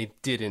dominated, and they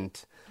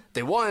didn't.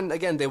 They won,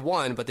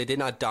 but they did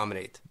not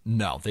dominate.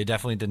 No, they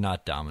definitely did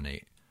not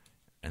dominate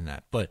in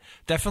that. But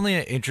definitely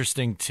an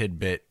interesting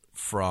tidbit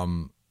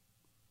from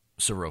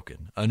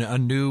Sorokin. A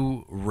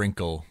new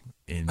wrinkle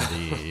in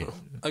the...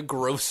 A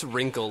gross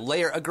wrinkle,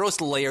 a gross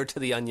layer to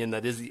the onion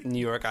that is the New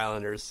York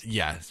Islanders.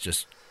 Yeah, it's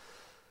just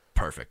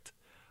perfect.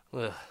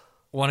 Ugh.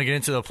 Want to get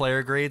into the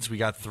player grades? We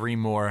got 3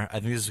 more. I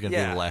think this is going to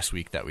be Yeah. the last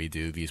week that we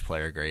do these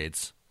player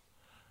grades.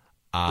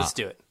 Let's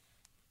do it.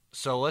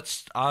 So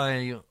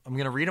I'm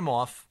going to read them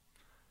off,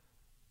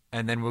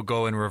 and then we'll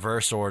go in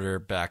reverse order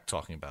back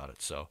talking about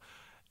it. So,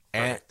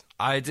 Perfect.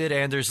 I did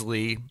Anders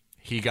Lee.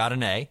 He got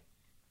an A.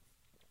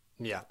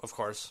 Yeah, of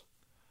course.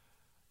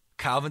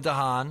 Calvin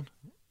DeHaan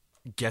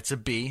gets a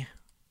B.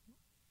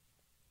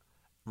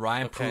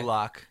 Ryan Okay.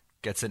 Pulock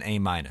gets an A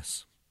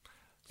minus.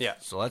 Yeah.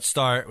 So let's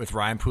start with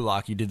Ryan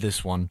Pulock. You did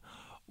this one.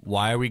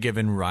 Why are we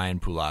giving Ryan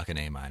Pulock an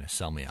A minus?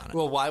 Sell me on it.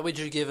 Well, why would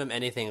you give him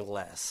anything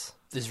less?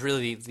 Is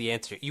really the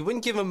answer. You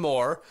wouldn't give him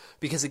more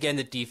because, again,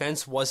 the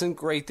defense wasn't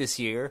great this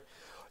year.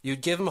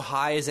 You'd give him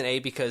high as an A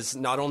because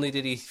not only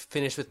did he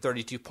finish with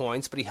 32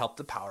 points, but he helped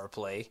the power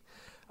play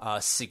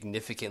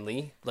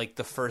significantly. Like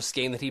the first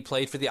game that he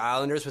played for the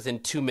Islanders, within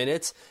 2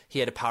 minutes, he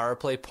had a power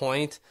play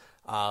point.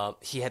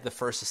 He had the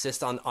first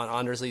assist on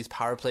Anders Lee's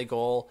power play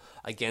goal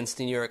against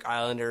the New York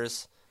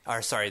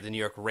the New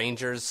York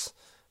Rangers.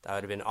 That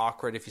would have been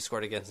awkward if he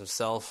scored against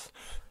himself.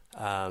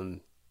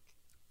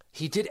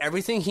 He did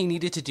everything he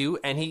needed to do,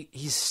 and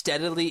he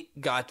steadily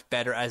got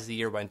better as the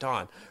year went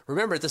on.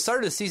 Remember, at the start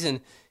of the season,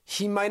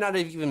 he might not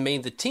have even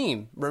made the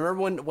team.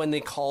 Remember when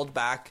they called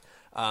back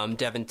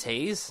Devin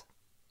Tays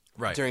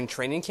Right. during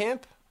training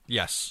camp?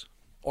 Yes.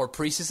 Or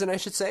preseason, I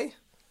should say?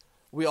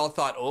 We all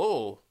thought,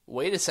 oh,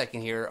 wait a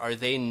second here. Are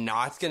they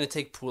not going to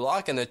take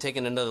Pulock and they're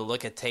taking another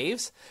look at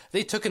Taves?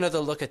 They took another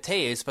look at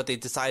Taves, but they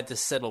decided to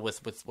settle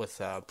with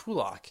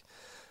Pulock.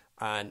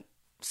 And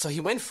so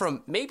he went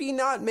from maybe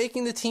not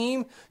making the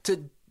team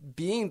to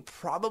being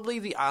probably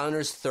the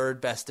Islanders' third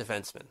best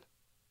defenseman.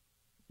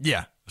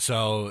 Yeah.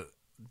 So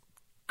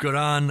good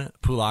on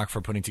Pulock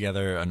for putting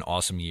together an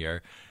awesome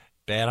year.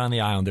 Bad on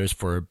the Islanders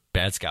for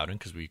bad scouting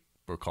because we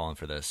were calling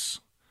for this,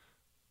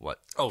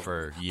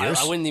 for years?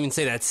 I wouldn't even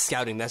say that's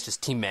scouting. That's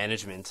just team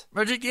management.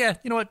 Yeah,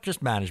 you know what?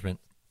 Just management,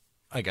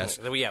 I guess.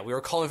 Yeah, we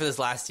were calling for this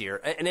last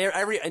year,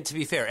 and to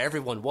be fair,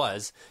 everyone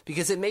was,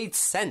 because it made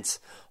sense.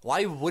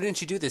 Why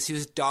wouldn't you do this? He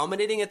was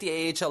dominating at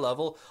the AHL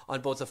level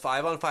on both the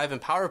 5-on-5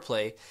 and power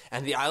play,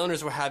 and the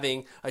Islanders were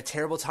having a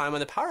terrible time on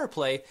the power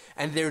play,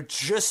 and they're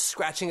just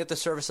scratching at the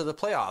surface of the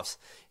playoffs.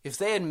 If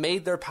they had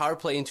made their power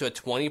play into a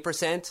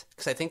 20%,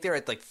 because I think they're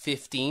at like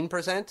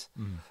 15%,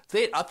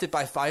 they had upped it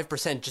by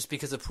 5% just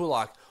because of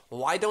Pulock.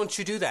 Why don't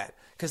you do that?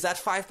 Because that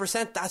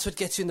 5%, that's what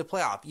gets you in the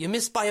playoff. You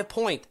missed by a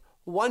point.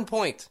 1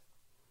 point.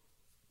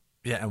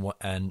 Yeah,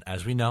 and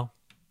as we know,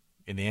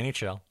 in the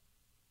NHL,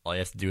 all you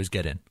have to do is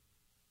get in.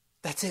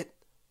 That's it.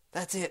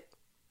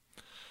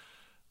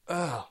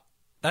 Ugh.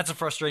 That's a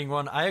frustrating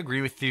one. I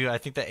agree with you. I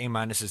think that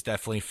A- is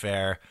definitely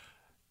fair.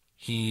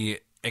 He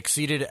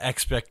exceeded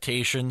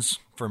expectations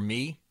for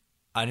me.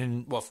 I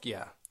didn't. Well,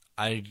 yeah.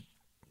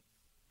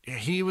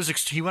 He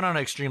went on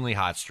an extremely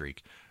hot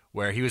streak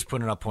where he was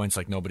putting up points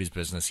like nobody's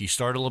business. He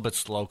started a little bit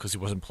slow because he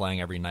wasn't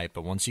playing every night,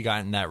 but once he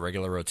got in that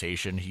regular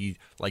rotation, he,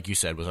 like you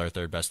said, was our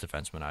third best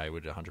defenseman. I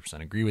would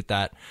 100% agree with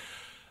that.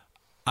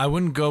 I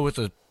wouldn't go with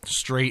a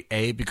straight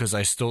A because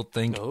I still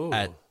think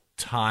at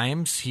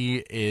times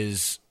he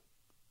is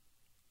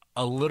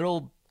a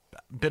little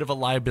bit of a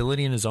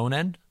liability in his own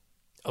end.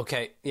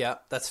 Okay, yeah,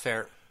 that's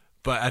fair.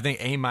 But I think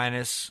A-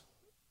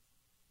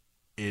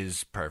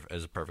 is perfect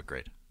as a perfect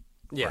grade.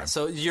 Yeah,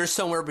 so you're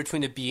somewhere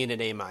between a B and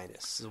an A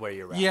minus is where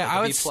you're at. Yeah, like I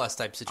a would B plus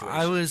type situation.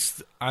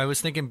 I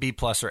was thinking B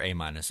plus or A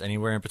minus.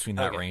 Anywhere in between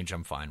that range,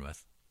 I'm fine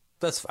with.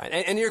 That's fine.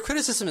 And your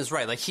criticism is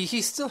right. Like,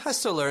 he still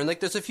has to learn.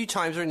 Like, there's a few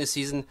times during the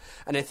season,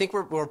 and I think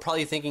we're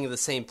probably thinking of the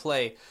same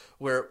play,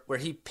 where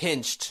he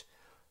pinched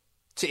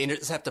to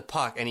intercept the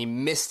puck, and he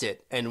missed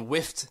it, and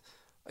whiffed.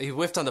 He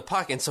whiffed on the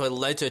puck, and so it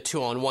led to a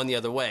 2-on-1 the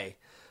other way.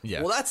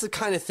 Yeah. Well, that's the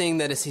kind of thing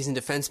that a seasoned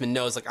defenseman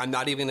knows. Like, I'm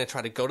not even going to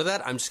try to go to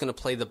that. I'm just going to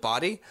play the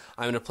body.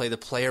 I'm going to play the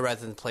player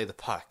rather than play the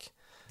puck.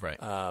 Right.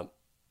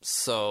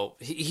 So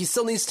he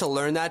still needs to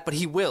learn that, but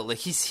he will. Like,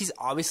 he's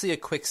obviously a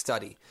quick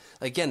study.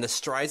 Again, the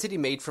strides that he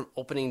made from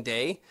opening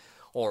day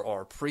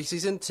or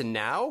preseason to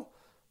now,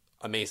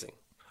 amazing.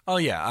 Oh,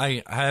 yeah.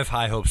 I have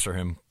high hopes for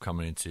him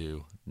coming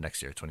into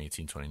next year,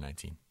 2018,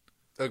 2019.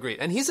 Agreed.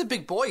 And he's a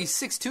big boy. He's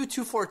 6'2",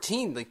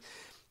 214. Like,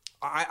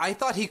 I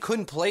thought he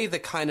couldn't play the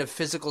kind of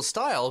physical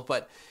style,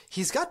 but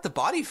he's got the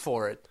body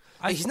for it.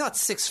 He's not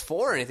 6'4"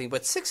 or anything,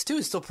 but 6'2"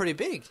 is still pretty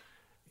big.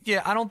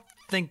 Yeah, I don't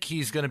think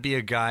he's going to be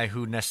a guy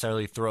who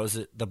necessarily throws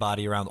the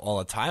body around all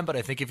the time, but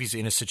I think if he's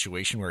in a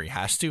situation where he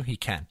has to, he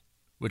can,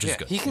 which is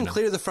good. He can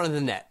clear the front of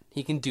the net.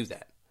 He can do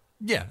that.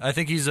 Yeah, I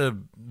think he's a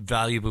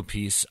valuable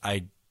piece.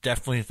 I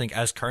definitely think,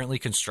 as currently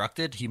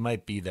constructed, he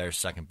might be their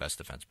second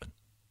best defenseman.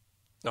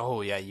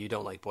 Oh, yeah, you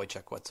don't like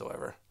Boychuk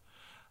whatsoever.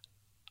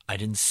 I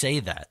didn't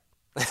say that.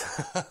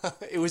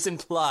 It was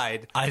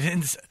implied. I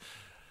didn't.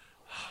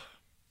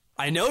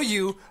 I know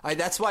you.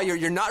 That's why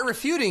you're not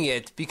refuting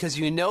it, because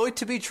you know it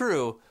to be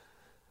true.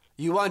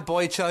 You want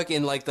Boychuk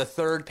in like the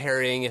third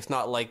pairing, if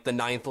not like the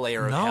ninth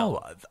layer of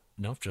hell.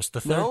 No, just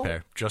the third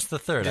pair. Just the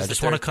third. I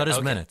just want to cut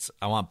his minutes.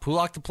 I want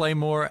Pulak to play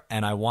more,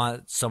 and I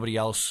want somebody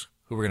else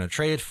who we're going to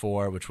trade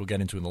for, which we'll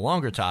get into in the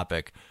longer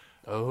topic,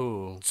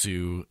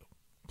 to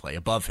play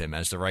above him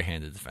as the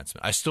right-handed defenseman.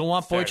 I still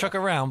want Boychuk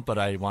around, but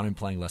I want him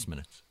playing less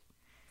minutes.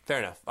 Fair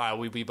enough.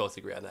 We both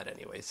agree on that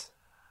anyways.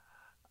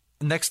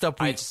 Next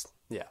up,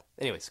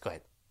 Anyways, go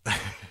ahead.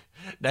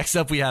 Next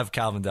up, we have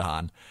Calvin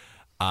DeHaan.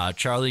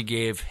 Charlie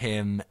gave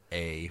him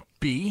a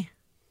B.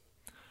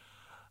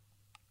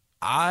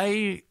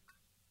 I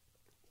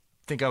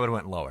think I would have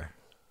went lower.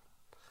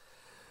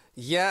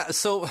 Yeah,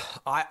 so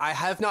I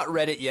have not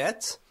read it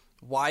yet.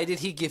 Why did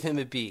he give him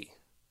a B?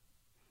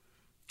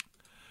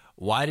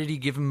 Why did he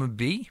give him a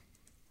B?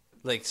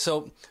 Like,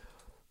 so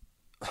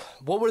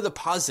what were the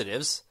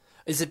positives?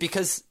 Is it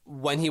because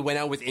when he went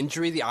out with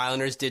injury, the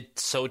Islanders did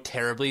so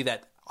terribly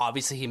that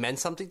obviously he meant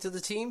something to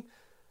the team?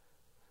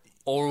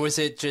 Or was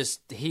it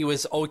just he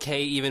was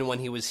okay even when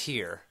he was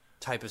here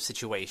type of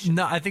situation?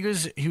 No, I think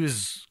he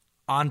was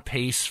on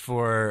pace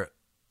for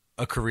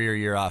a career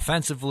year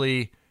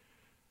offensively.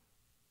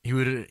 He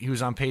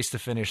was on pace to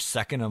finish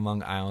second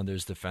among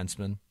Islanders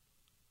defensemen.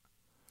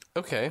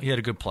 Okay. He had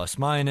a good plus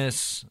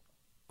minus,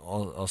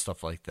 all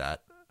stuff like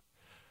that.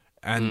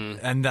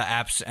 And the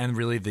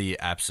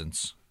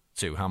absence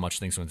too, how much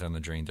things went down the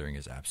drain during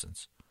his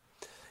absence.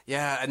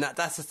 Yeah, and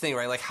that's the thing,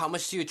 right? Like, how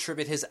much do you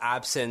attribute his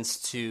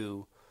absence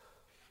to,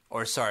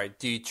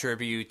 do you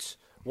attribute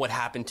what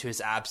happened to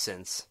his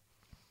absence?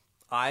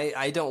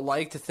 I don't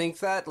like to think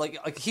that.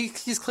 Like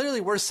he's clearly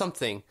worth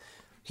something.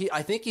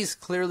 I think he's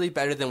clearly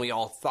better than we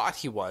all thought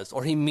he was,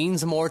 or he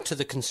means more to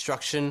the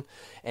construction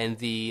and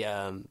the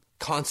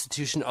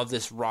constitution of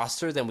this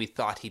roster than we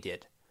thought he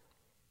did.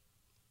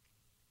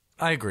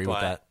 I agree with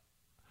that.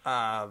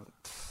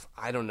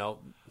 I don't know.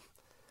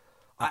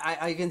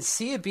 I can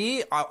see a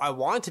B. I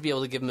want to be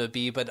able to give him a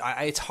B, but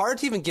it's hard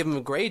to even give him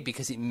a grade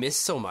because he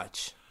missed so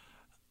much.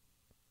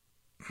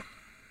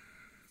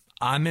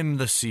 I'm in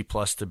the C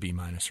plus to B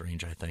minus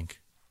range, I think.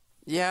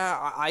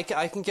 Yeah, I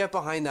can get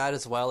behind that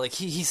as well. Like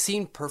he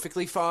seemed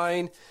perfectly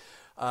fine.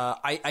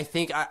 I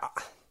think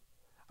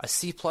a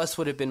C plus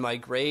would have been my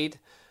grade,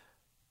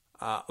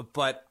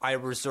 but I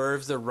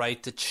reserve the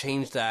right to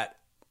change that,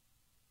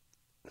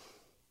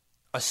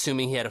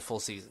 assuming he had a full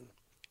season.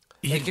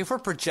 Like, if we're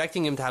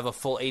projecting him to have a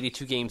full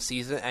 82-game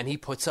season and he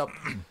puts up,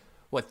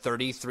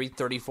 33,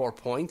 34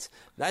 points,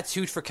 that's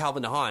huge for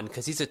Calvin DeHaan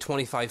because he's a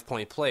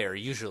 25-point player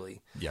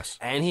usually. Yes.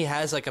 And he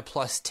has like a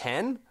plus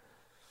 10.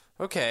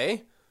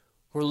 Okay.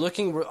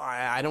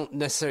 I don't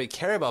necessarily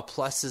care about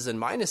pluses and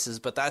minuses,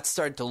 but that's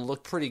starting to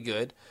look pretty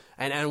good.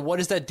 And what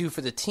does that do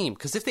for the team?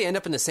 Because if they end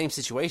up in the same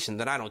situation,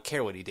 then I don't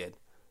care what he did.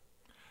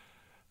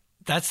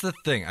 That's the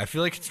thing. I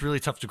feel like it's really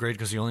tough to grade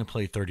because he only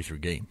played 33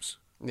 games.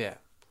 Yeah.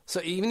 So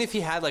even if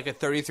he had like a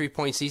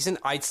 33-point season,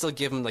 I'd still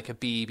give him like a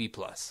B+,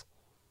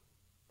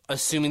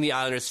 assuming the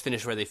Islanders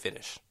finish where they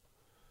finish.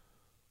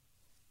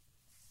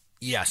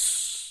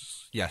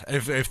 Yes. Yeah.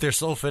 If they're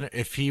still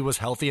if he was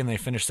healthy and they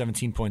finished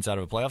 17 points out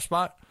of a playoff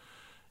spot,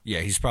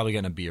 yeah, he's probably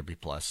getting a B or B+.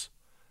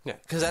 Yeah,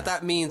 because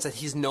that means that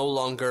he's no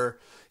longer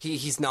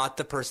he's not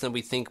the person that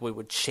we think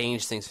would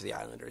change things for the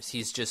Islanders.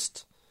 He's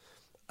just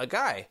a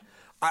guy.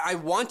 I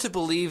want to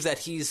believe that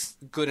he's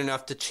good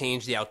enough to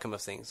change the outcome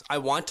of things. I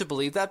want to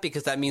believe that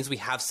because that means we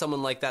have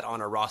someone like that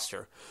on our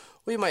roster.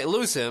 We might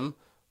lose him,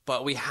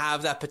 but we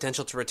have that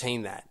potential to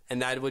retain that,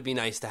 and that would be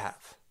nice to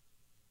have.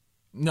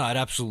 No, it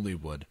absolutely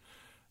would.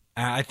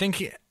 And I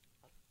think,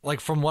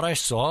 from what I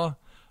saw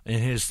in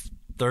his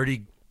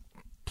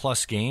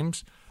 30-plus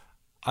games,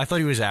 I thought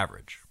he was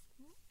average.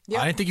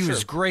 Yeah, I didn't think he sure.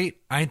 was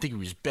great. I didn't think he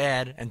was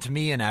bad. And to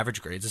me, an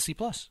average grade is a C+.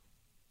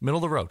 Middle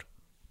of the road.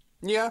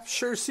 Yeah,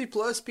 sure. C+, B-.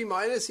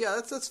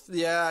 Yeah, that's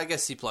I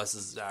guess C+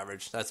 is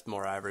average. That's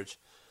more average.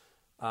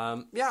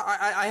 I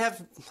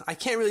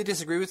can't really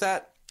disagree with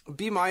that.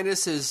 B-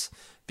 is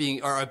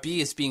being, or a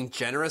B is being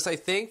generous, I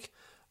think.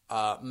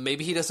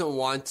 Maybe he doesn't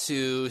want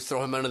to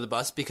throw him under the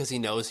bus because he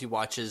knows he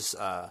watches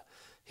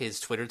his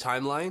Twitter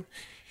timeline.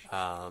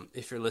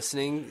 If you're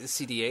listening,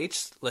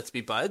 CDH, let's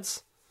be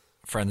buds.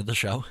 Friend of the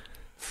show.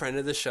 Friend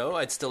of the show.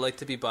 I'd still like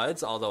to be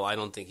buds, although I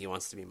don't think he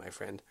wants to be my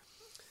friend.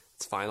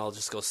 It's fine. I'll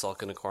just go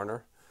sulk in a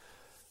corner.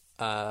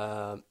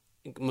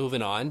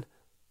 Moving on.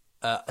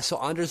 So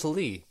Anders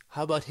Lee,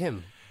 how about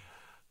him?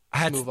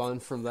 Move on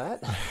from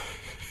that.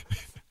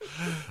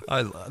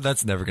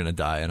 That's never going to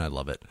die, and I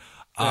love it.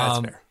 That's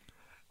fair.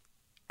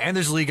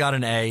 Anders Lee got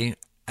an A,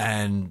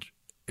 and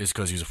is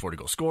because he was a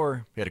 40-goal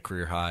scorer. He had a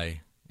career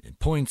high in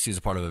points. He's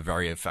a part of a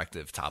very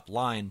effective top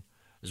line.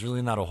 There's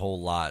really not a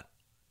whole lot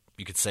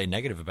you could say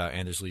negative about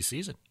Anders Lee's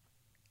season.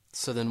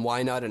 So then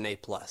why not an A+?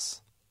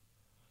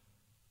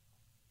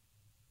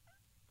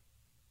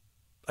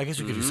 I guess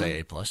you could say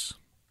A+.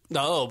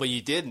 No, but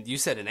you didn't. You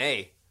said an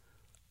A.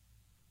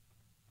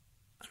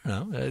 I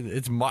don't know.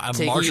 It's a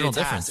Taking marginal you to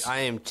difference. task. I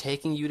am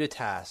taking you to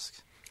task.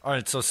 All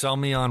right, so sell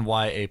me on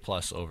why A+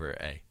 over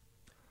A.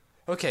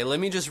 Okay, let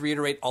me just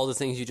reiterate all the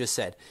things you just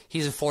said.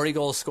 He's a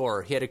 40-goal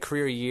scorer. He had a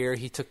career year.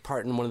 He took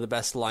part in one of the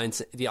best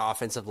lines, the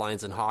offensive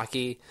lines in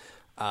hockey.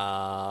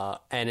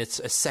 And it's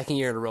a second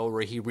year in a row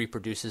where he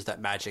reproduces that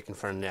magic in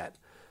front of net.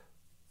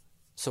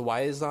 So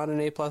why is not an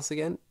A+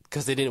 again?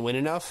 Because they didn't win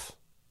enough?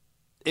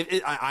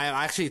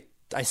 I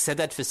said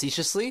that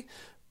facetiously,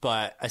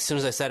 but as soon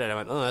as I said it, I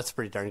went, oh, that's a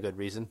pretty darn good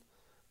reason.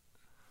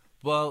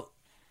 Well,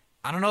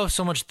 I don't know if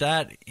so much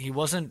that. He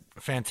wasn't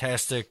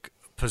fantastic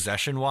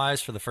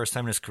possession-wise. For the first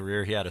time in his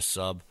career, he had a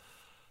sub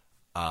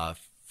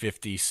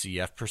 50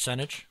 CF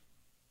percentage.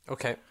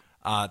 Okay.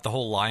 The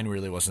whole line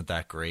really wasn't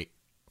that great.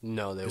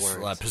 No, they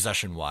weren't.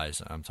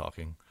 Possession-wise, I'm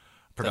talking.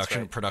 That's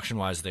right.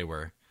 Production-wise, they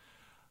were.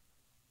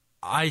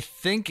 I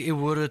think it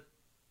would have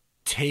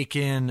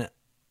taken...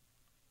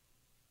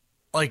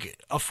 a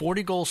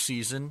 40-goal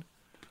season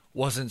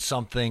wasn't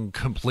something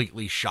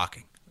completely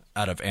shocking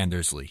out of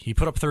Anders Lee. He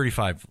put up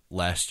 35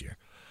 last year.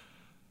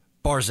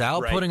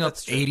 Barzal putting up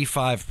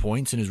 85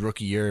 points in his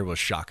rookie year was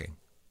shocking.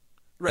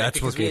 Right, That's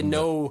because what we had gave him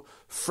no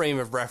frame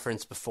of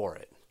reference before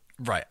it.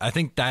 Right. I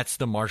think that's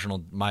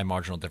my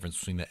marginal difference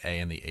between the A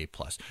and the A+.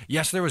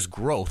 Yes, there was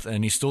growth,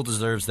 and he still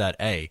deserves that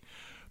A.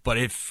 But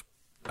if,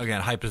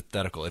 again,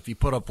 hypothetical, if he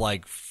put up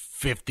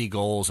 50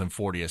 goals and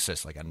 40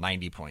 assists, like a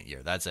 90-point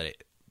year, that's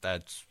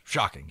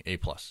shocking. A+.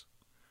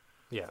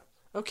 Yeah.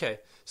 Okay.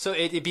 So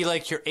it'd be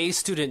like your A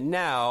student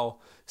now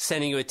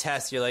sending you a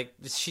test. You're like,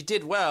 she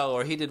did well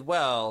or he did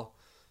well,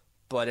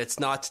 but it's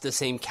not the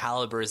same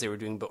caliber as they were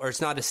doing, or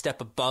it's not a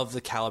step above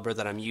the caliber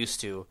that I'm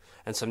used to,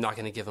 and so I'm not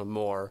going to give him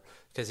more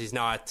because he's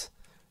not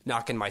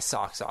knocking my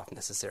socks off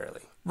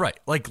necessarily. Right.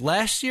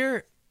 Last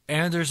year,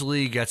 Anders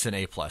Lee gets an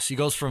A+. He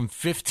goes from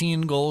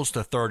 15 goals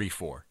to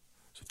 34.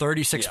 So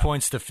 36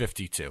 points to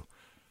 52.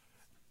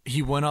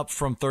 He went up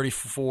from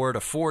 34 to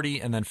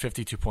 40 and then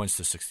 52 points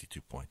to 62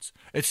 points.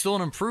 It's still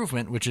an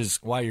improvement, which is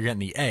why you're getting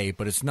the A,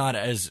 but it's not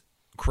as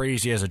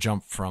crazy as a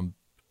jump from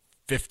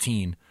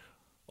 15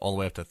 all the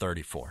way up to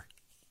 34.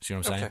 See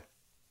what I'm saying?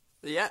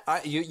 Yeah,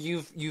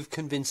 you've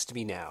convinced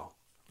me now.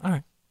 All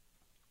right.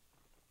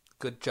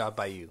 Good job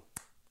by you.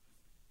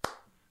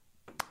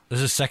 This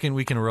is the second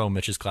week in a row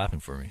Mitch is clapping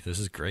for me. This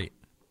is great.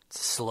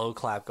 Slow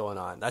clap going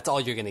on. That's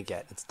all you're going to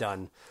get. It's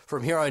done.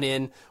 From here on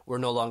in, we're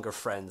no longer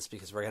friends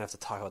because we're going to have to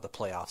talk about the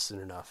playoffs soon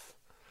enough.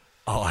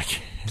 Oh, I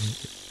can't.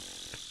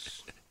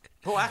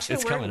 Well, actually,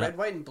 It's we're coming in red, up.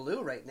 white, and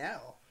blue right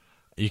now.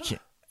 You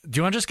can't. Do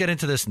you want to just get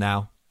into this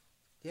now?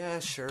 Yeah,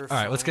 sure. All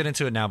right, let's get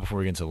into it now before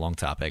we get into the long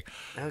topic.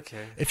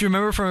 Okay. If you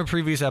remember from a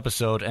previous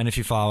episode, and if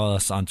you follow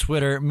us on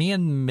Twitter, me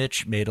and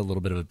Mitch made a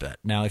little bit of a bet.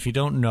 Now, if you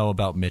don't know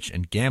about Mitch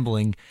and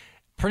gambling,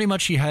 pretty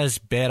much he has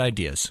bad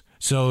ideas.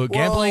 So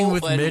gambling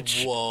with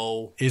Mitch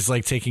is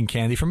like taking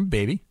candy from a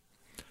baby.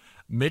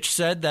 Mitch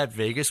said that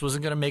Vegas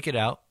wasn't going to make it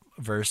out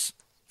versus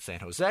San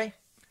Jose.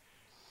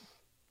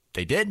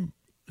 They did.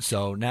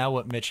 So now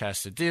what Mitch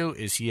has to do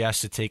is he has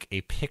to take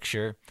a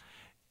picture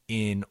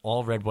in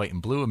all red, white,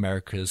 and blue,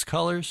 America's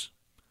colors.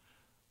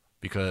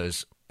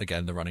 Because,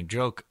 again, the running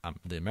joke, I'm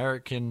the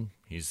American,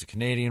 he's the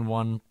Canadian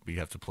one. We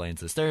have to play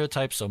into the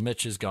stereotype. So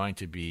Mitch is going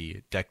to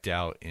be decked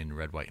out in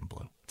red, white, and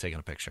blue, taking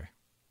a picture.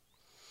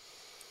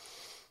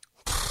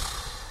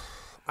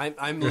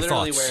 I'm Your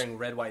literally thoughts? wearing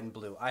red, white, and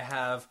blue. I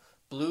have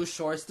blue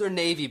shorts. They're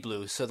navy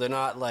blue, so they're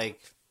not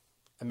like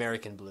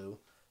American blue.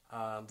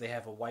 They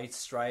have a white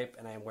stripe,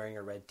 and I'm wearing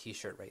a red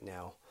T-shirt right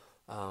now.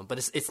 But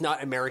it's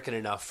not American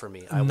enough for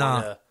me.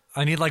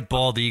 I need like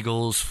bald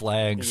eagles,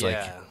 flags, like,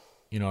 Yeah.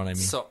 you know what I mean?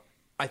 So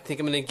I think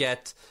I'm going to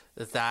get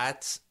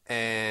that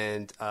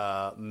and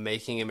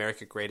Making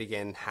America Great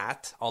Again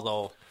hat.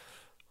 Although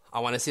I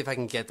want to see if I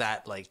can get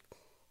that like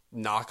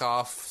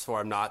knockoff so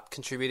I'm not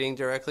contributing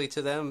directly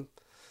to them.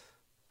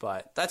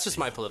 But that's just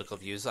my political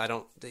views. I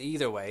don't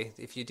either way.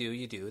 If you do,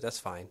 you do. That's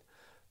fine.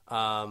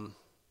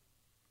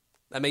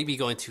 That may be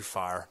going too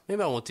far.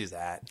 Maybe I won't do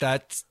that.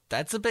 That's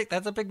a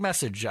big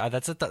message.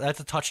 That's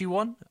a touchy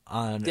one.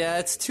 Yeah,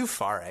 it's too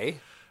far, eh?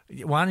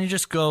 Why don't you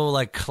just go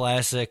like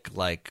classic,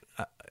 like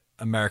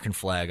American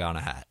flag on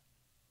a hat?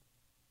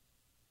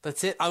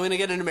 That's it. I'm going to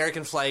get an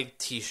American flag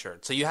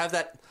T-shirt. So you have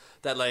that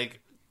like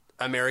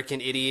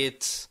American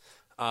Idiot,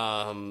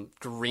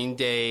 Green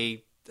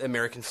Day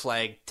American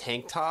flag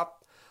tank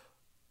top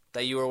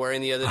that you were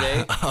wearing the other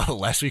day.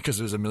 Last week because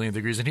it was 1,000,000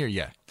 degrees in here.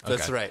 Yeah, okay.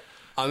 That's right.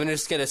 I'm going to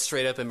just get a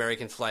straight up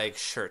American flag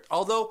shirt.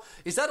 Although,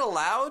 is that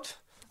allowed?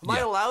 Am I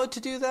allowed to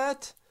do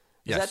that?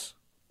 Yes.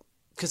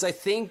 Because I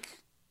think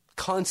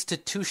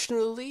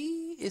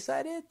constitutionally, is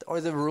that it?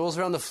 Or the rules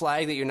around the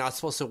flag that you're not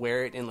supposed to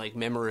wear it in like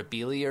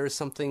memorabilia or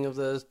something of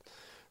the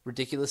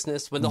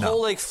ridiculousness? When the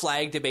whole like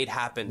flag debate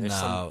happened,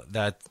 No,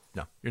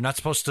 you're not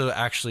supposed to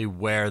actually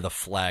wear the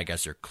flag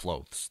as your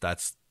clothes.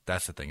 That's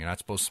the thing. You're not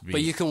supposed to be.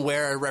 But you can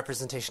wear a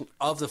representation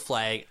of the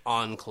flag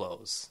on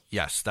clothes.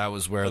 Yes, that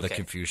was where the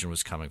confusion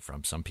was coming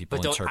from. Some people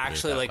but don't interpreted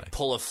actually it that like way.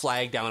 pull a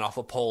flag down off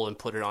a pole and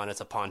put it on as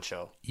a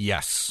poncho.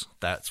 Yes,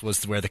 that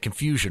was where the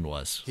confusion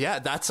was. Yeah,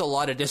 that's a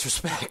lot of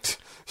disrespect.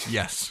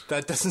 Yes.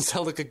 That doesn't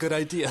sound like a good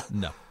idea.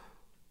 No.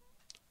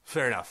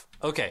 Fair enough.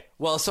 Okay.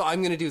 Well, so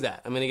I'm going to do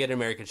that. I'm going to get an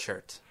American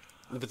shirt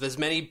with as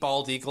many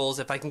bald eagles.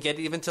 If I can get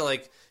it even to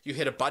like you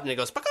hit a button and it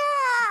goes, "Paka!"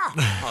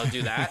 I'll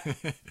do that.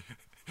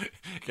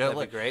 That'd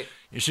be great.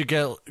 You should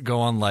go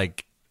on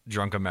like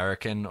Drunk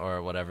American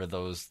or whatever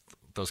those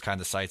kind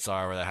of sites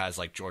are where it has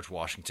like George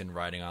Washington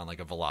riding on like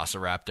a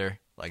velociraptor,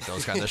 like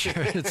those kind of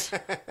shirts.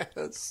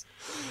 That's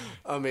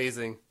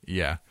amazing.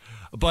 Yeah.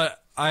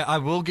 But I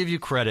will give you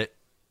credit.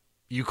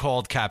 You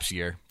called Caps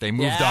year. They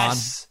moved on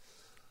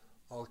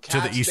to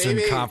the Eastern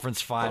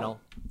Conference Final.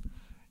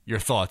 Your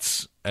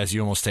thoughts as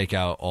you almost take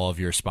out all of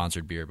your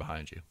sponsored beer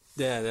behind you.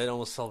 Yeah, that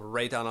almost fell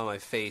right down on my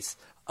face.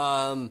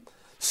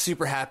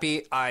 Super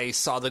happy. I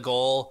saw the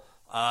goal.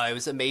 It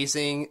was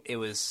amazing.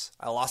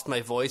 I lost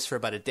my voice for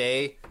about a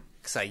day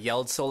because I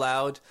yelled so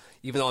loud.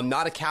 Even though I'm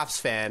not a Caps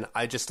fan,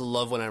 I just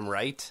love when I'm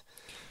right.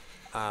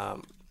 I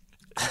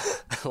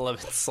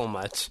love it so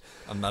much.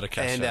 I'm not a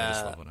Caps fan. I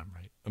just love when I'm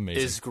right.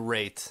 Amazing. It's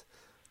great.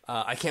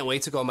 I can't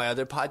wait to go on my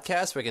other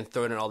podcast where I can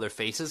throw it in all their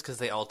faces because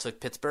they all took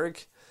Pittsburgh.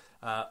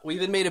 We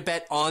even made a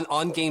bet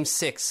on Game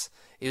 6.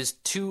 It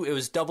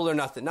was double or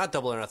nothing. Not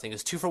double or nothing. It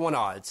was 2-for-1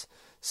 odds.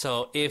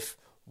 So if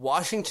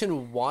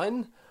Washington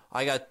won,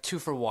 I got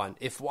 2-for-1.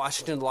 If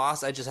Washington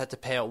lost, I just had to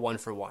pay out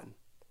 1-for-1.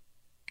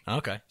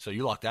 Okay, so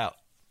you locked out.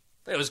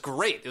 It was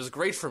great. It was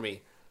great for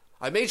me.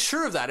 I made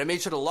sure of that. I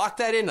made sure to lock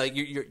that in. Like,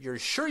 you're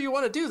sure you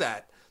want to do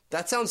that?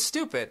 That sounds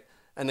stupid.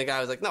 And the guy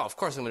was like, no, of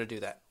course I'm going to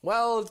do that.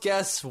 Well,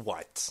 guess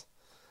what?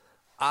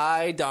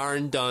 I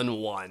darn done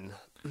won.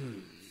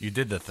 You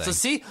did the thing. So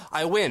see,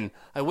 I win.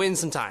 I win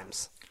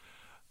sometimes.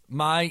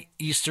 My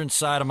eastern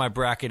side of my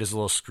bracket is a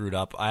little screwed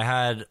up.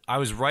 I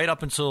was right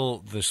up until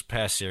this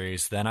past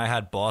series. Then I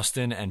had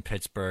Boston and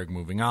Pittsburgh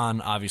moving on.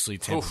 Obviously,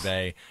 Tampa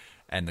Bay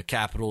and the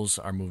Capitals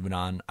are moving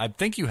on. I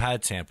think you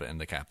had Tampa and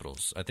the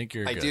Capitals. I think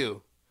you're good. I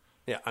do.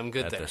 Yeah, I'm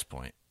good at there. this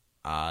point.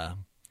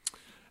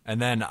 And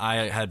then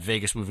I had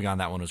Vegas moving on.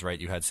 That one was right.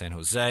 You had San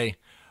Jose.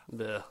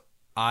 Blech.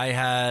 I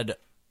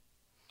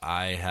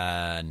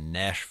had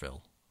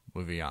Nashville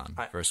moving on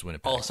versus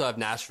Winnipeg. Also have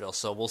Nashville,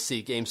 so we'll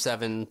see Game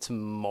 7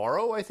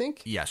 tomorrow, I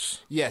think?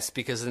 Yes. Yes,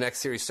 because the next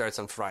series starts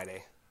on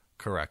Friday.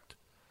 Correct.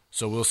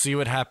 So we'll see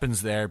what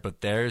happens there, but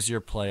there's your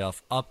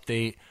playoff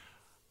update.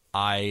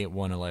 I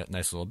won a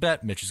nice little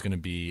bet. Mitch is going to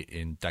be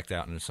decked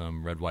out in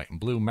some red, white, and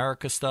blue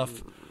America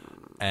stuff,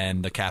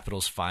 and the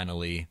Capitals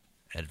finally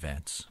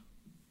advance.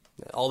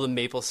 All the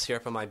maple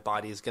syrup in my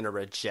body is going to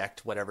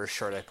reject whatever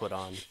shirt I put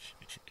on.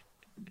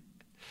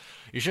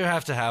 You should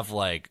have to have,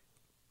 like,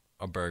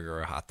 a burger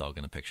or a hot dog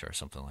in the picture or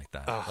something like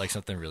that. Like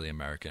something really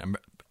American.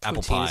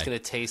 Apple pie. Poutine's going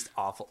to taste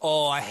awful.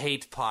 Oh, I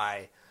hate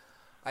pie.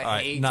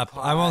 I hate pie.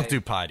 I won't do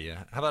pie to you.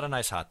 How about a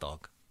nice hot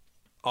dog?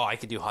 Oh, I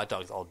could do hot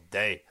dogs all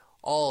day.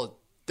 All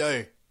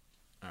day.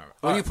 All right.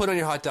 What do you put on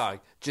your hot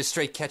dog? Just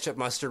straight ketchup,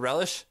 mustard,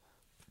 relish?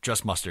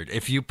 Just mustard.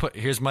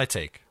 Here's my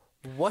take.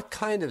 What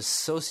kind of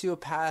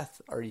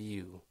sociopath are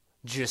you?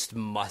 Just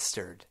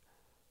mustard.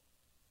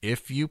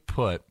 If you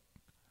put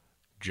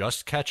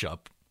just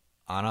ketchup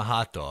on a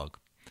hot dog,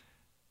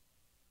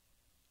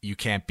 you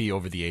can't be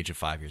over the age of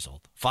 5 years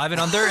old. 5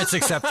 and under, it's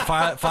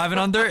five and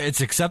under, it's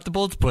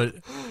acceptable to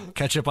put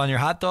ketchup on your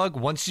hot dog.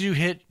 Once you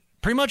hit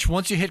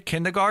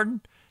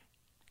kindergarten,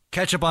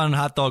 ketchup on a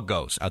hot dog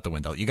goes out the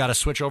window. You got to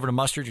switch over to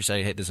mustard. You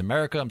say, hey, this is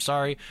America. I'm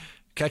sorry.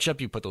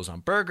 Ketchup, you put those on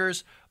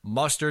burgers.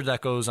 Mustard,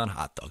 that goes on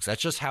hot dogs.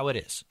 That's just how it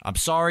is. I'm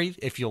sorry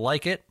if you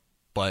like it,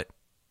 but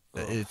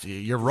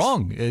you're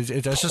wrong.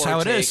 That's just how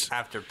it is.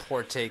 After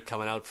poor take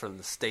coming out from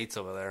the States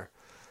over there.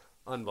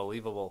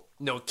 Unbelievable.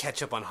 No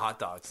ketchup on hot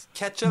dogs.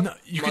 Ketchup,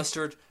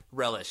 mustard,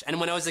 relish. And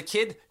when I was a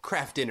kid,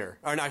 Kraft Dinner.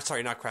 Or not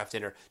Kraft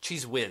Dinner.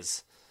 Cheese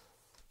Whiz.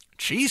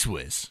 Cheese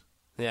Whiz?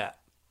 Yeah.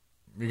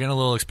 You're getting a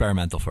little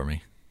experimental for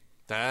me.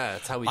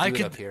 That's how we do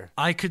it up here.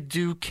 I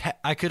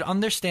could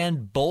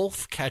understand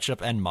both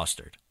ketchup and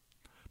mustard,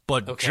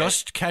 but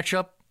just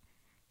ketchup.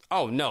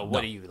 Oh no!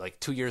 What are you, like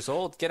 2 years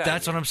old? Get out!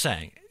 That's of here. what I'm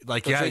saying.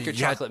 Like, Go drink your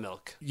chocolate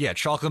milk. Yeah,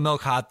 chocolate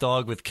milk hot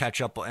dog with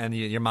ketchup, and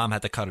your mom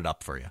had to cut it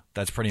up for you.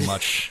 That's pretty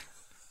much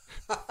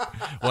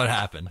what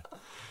happened.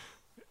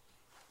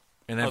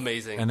 And then,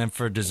 Amazing. And then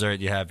for dessert,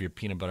 you have your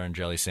peanut butter and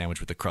jelly sandwich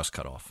with the crust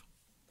cut off.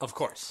 Of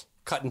course,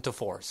 cut into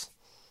fours.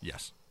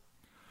 Yes.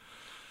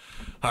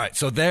 All right,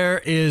 so there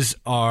is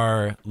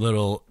our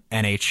little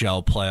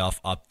NHL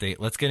playoff update.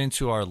 Let's get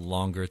into our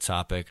longer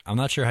topic. I'm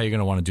not sure how you're going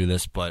to want to do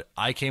this, but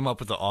I came up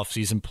with the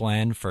offseason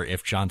plan for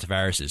if John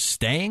Tavares is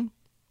staying.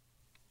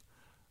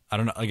 I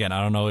don't know. Again,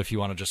 I don't know if you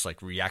want to just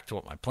like react to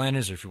what my plan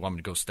is or if you want me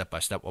to go step by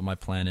step what my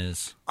plan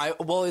is.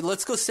 Well,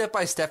 let's go step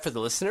by step for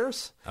the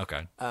listeners.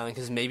 Okay.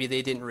 Because maybe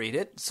they didn't read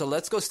it. So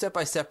let's go step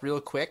by step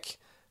real quick,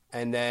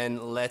 and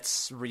then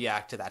let's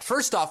react to that.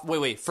 First off,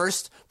 wait.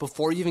 First,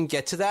 before you even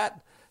get to that,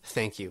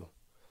 thank you.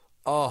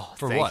 Oh,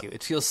 for thank what? you.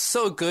 It feels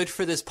so good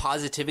for this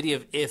positivity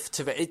of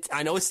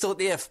I know it's still an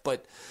if,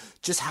 but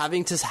just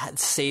having to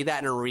say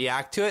that and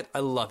react to it, I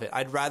love it.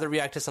 I'd rather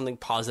react to something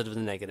positive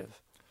than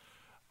negative.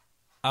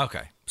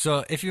 Okay.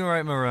 So if you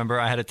remember,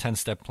 I had a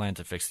 10-step plan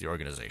to fix the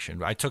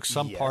organization. I took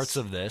some parts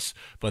of this,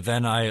 but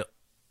then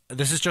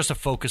this is just a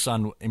focus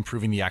on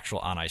improving the actual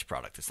on-ice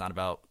product. It's not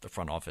about the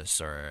front office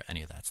or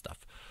any of that stuff.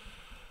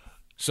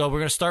 So we're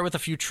going to start with a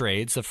few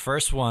trades. The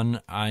first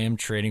one, I am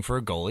trading for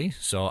a goalie.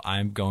 So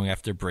I'm going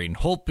after Braden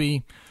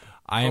Holtby.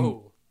 I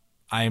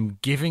am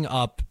giving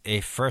up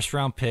a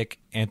first-round pick,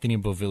 Anthony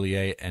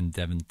Beauvillier and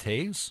Devin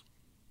Taves.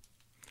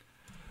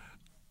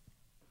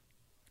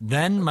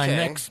 Then my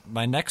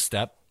next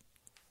step,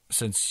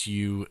 since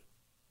you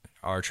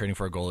are trading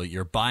for a goalie,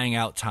 you're buying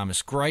out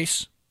Thomas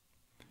Greiss.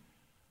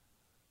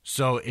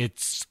 So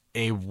it's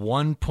a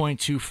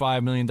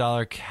 $1.25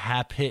 million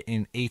cap hit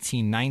in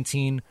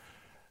 18-19.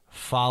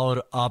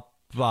 Followed up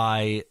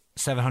by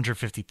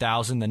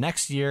 $750,000 the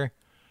next year,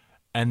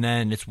 and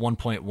then it's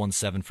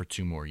 1.17 for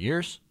 2 more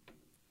years.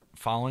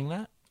 Following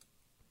that,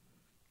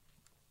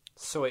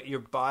 so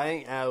you're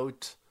buying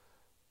out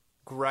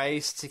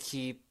Greiss to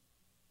keep.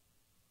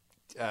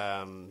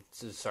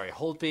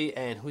 Holtby,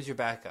 and who's your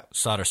backup?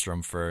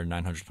 Soderstrom for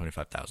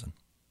 $925,000.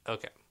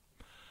 Okay.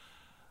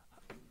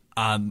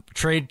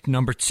 Trade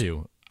number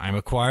 2. I'm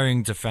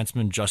acquiring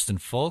defenseman Justin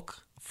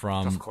Falk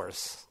from. Of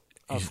course.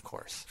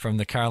 From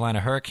the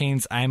Carolina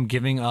Hurricanes. I'm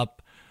giving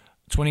up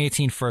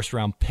 2018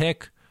 first-round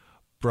pick,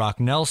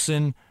 Brock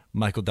Nelson,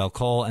 Michael Del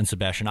Cole, and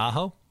Sebastian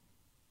Aho.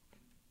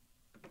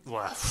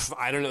 Well,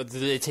 I don't know.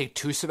 Did they take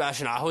 2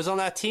 Sebastian Ahos on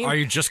that team? Are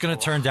you just going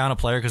to turn down a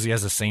player because he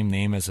has the same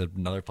name as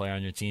another player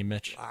on your team,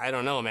 Mitch? I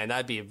don't know, man.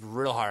 That'd be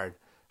real hard.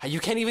 You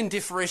can't even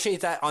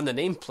differentiate that on the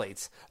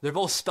nameplates. They're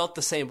both spelt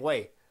the same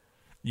way.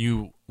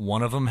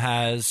 One of them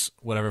has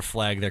whatever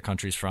flag their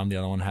country's from. The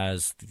other one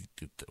has,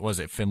 was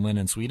it Finland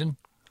and Sweden?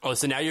 Oh,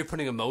 so now you're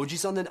putting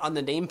emojis on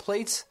the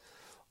nameplates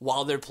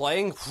while they're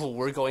playing?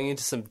 We're going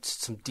into some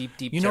deep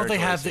You know they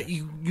have that.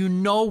 You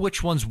know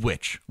which one's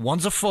which.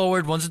 One's a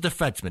forward, one's a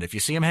defenseman. If you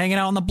see him hanging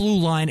out on the blue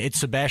line, it's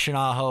Sebastian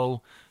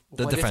Aho,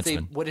 the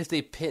defenseman. What if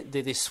they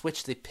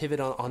switch? They pivot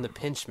on the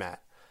pinch,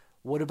 Matt.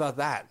 What about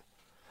that?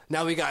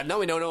 Now we don't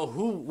know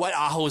what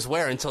Aho is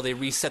where until they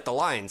reset the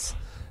lines,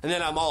 and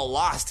then I'm all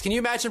lost. Can you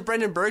imagine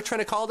Brendan Burke trying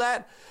to call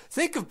that?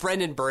 Think of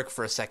Brendan Burke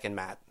for a second,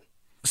 Matt.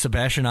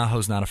 Sebastian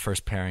Aho's not a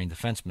first-pairing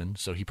defenseman,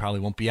 so he probably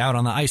won't be out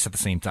on the ice at the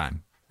same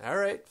time. All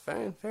right,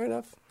 fine, fair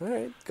enough. All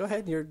right, go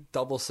ahead. Your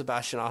double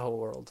Sebastian Aho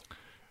world.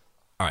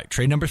 All right,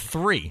 trade number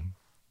 3.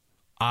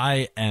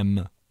 I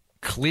am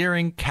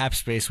clearing cap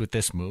space with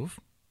this move.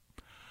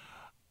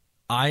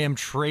 I am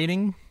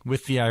trading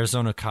with the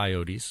Arizona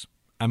Coyotes.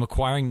 I'm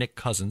acquiring Nick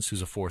Cousins,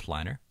 who's a 4th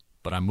liner,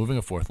 but I'm moving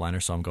a 4th liner,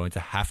 so I'm going to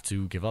have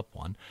to give up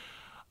one.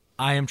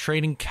 I am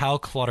trading Cal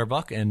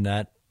Clutterbuck and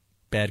that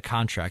bad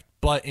contract,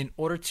 but in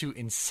order to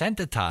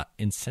incentivize,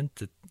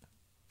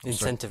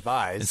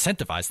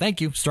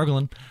 thank you,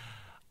 struggling,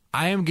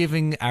 I am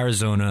giving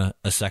Arizona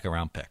a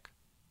 2nd-round pick.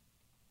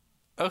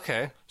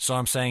 Okay. So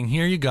I'm saying,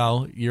 here you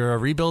go. You're a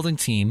rebuilding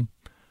team.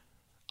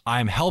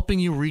 I'm helping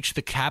you reach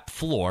the cap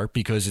floor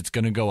because it's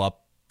going to go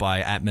up by,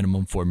 at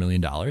minimum, $4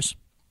 million.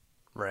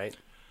 Right.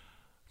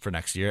 For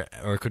next year,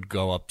 or it could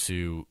go up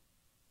to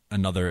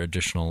another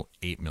additional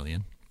 $8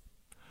 million.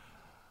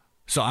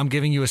 So I'm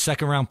giving you a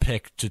 2nd-round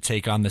pick to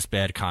take on this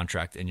bad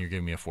contract, and you're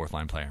giving me a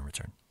 4th-line player in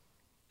return.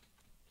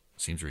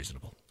 Seems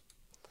reasonable.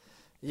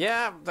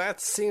 Yeah,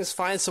 that seems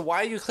fine. So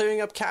why are you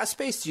clearing up cap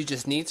space? Do you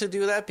just need to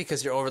do that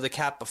because you're over the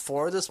cap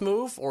before this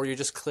move, or you're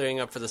just clearing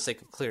up for the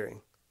sake of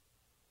clearing?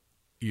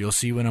 You'll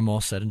see when I'm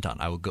all said and done.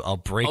 I'll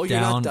break down. Oh, you're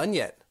not done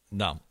yet?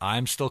 No,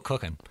 I'm still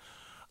cooking.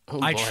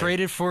 Oh, I boy.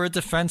 traded for a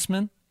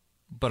defenseman,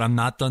 but I'm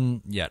not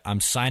done yet.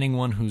 I'm signing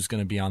one who's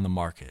going to be on the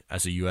market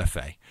as a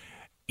UFA.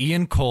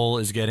 Ian Cole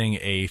is getting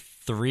a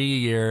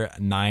 3-year,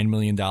 $9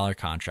 million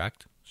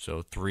contract,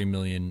 so $3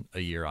 million a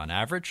year on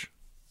average.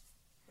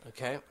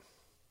 Okay.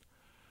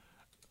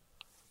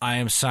 I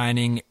am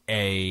signing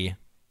a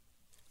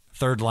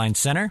third line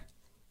center,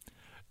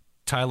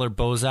 Tyler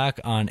Bozak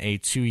on a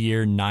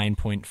 2-year,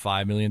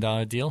 $9.5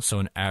 million deal, so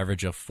an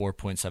average of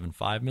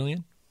 $4.75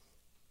 million.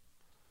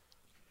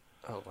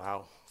 Oh,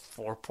 wow.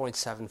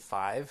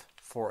 4.75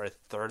 for a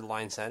third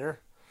line center?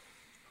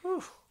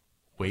 Whew.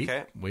 Wait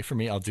for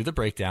me. I'll do the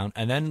breakdown.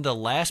 And then the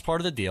last part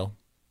of the deal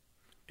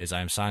is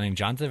I'm signing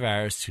John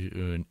Tavares to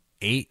an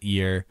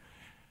 8-year,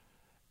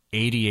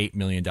 $88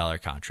 million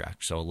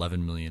contract, so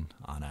 $11 million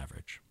on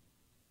average.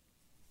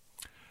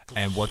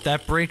 And what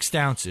that breaks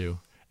down to,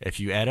 if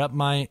you add up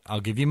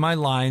I'll give you my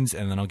lines,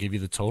 and then I'll give you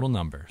the total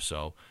number.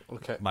 So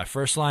my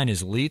first line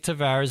is Lee,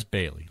 Tavares,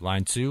 Bailey.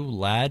 Line 2,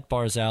 Ladd,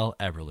 Barzal,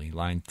 Eberle.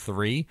 Line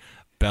 3,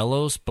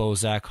 Bellows,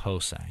 Bozak,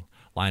 Hosang.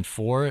 Line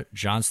 4,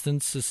 Johnston,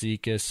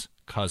 Cizikas,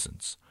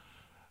 Cousins.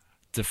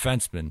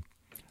 Defensemen,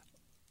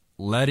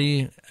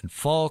 Leddy and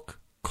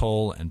Falk,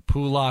 Cole and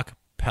Pulak,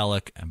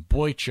 Pelech and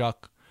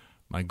Boychuk.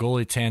 My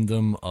goalie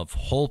tandem of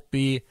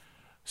Holtby,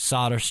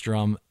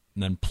 Soderstrom,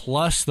 and then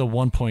plus the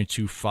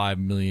 $1.25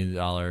 million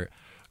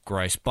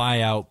Greiss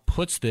buyout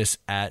puts this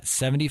at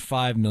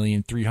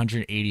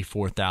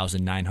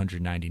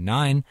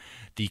 $75,384,999.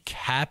 The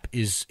cap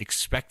is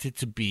expected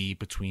to be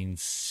between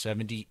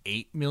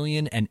 $78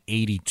 million and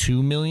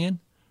 $82 million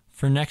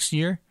for next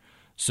year.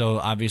 So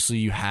obviously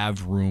you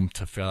have room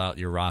to fill out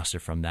your roster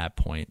from that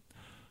point.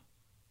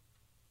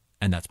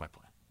 And that's my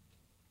plan.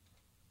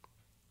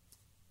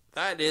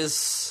 That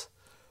is...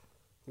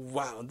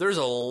 Wow, there's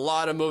a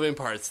lot of moving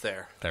parts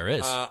there. There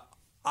is.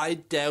 I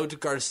doubt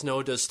Garth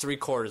Snow does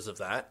 3/4 of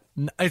that.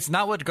 It's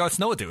not what Garth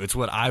Snow would do. It's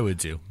what I would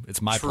do.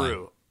 It's my plan.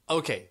 True.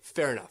 Okay,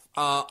 fair enough.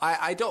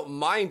 I don't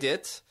mind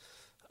it.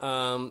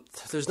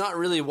 There's not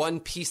really one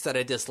piece that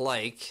I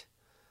dislike.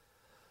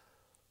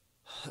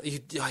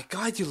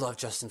 God, you love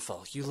Justin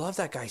Falk. You love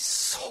that guy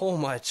so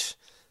much.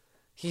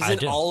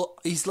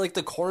 He's like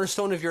the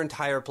cornerstone of your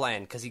entire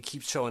plan because he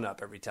keeps showing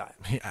up every time.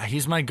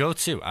 He's my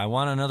go-to. I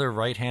want another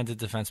right-handed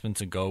defenseman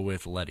to go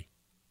with Leddy.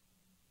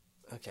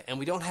 Okay, and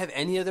we don't have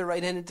any other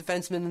right-handed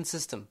defensemen in the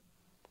system.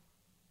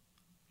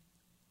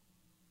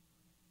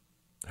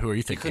 Who are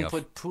you thinking of? You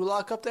couldn't put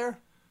Pulak up there?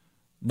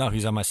 No,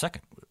 he's on my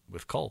second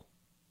with Cole.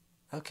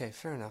 Okay,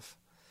 fair enough.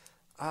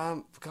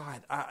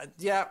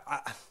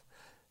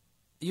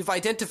 You've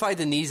identified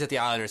the needs that the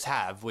Islanders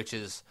have, which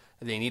is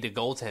they need a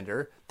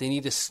goaltender, they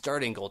need a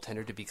starting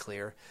goaltender to be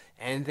clear,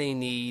 and they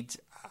need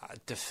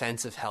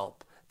defensive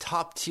help,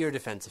 top-tier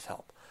defensive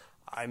help.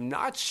 I'm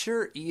not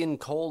sure Ian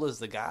Cole is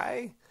the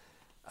guy,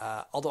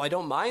 although I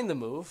don't mind the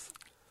move.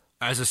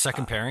 As a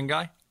second pairing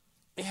guy?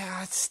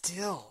 Yeah,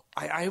 still.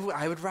 I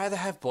would rather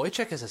have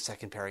Boychuk as a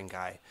second pairing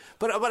guy.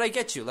 But I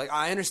get you. Like,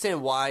 I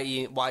understand why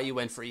you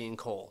went for Ian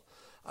Cole.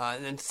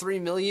 And then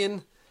 $3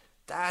 million,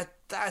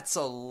 that's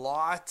a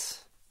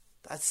lot.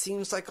 That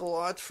seems like a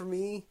lot for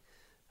me.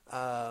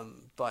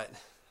 But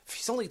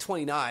he's only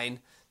 29,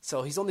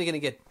 so he's only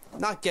going to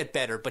not get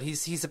better, but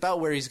he's about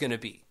where he's going to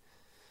be.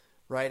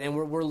 Right? And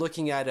we're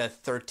looking at a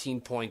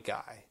 13-point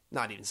guy. A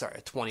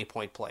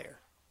 20-point player.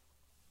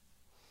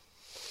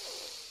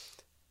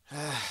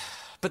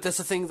 But that's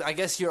the thing. I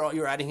guess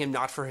you're adding him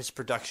not for his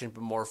production,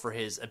 but more for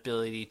his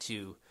ability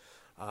to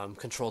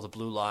control the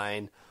blue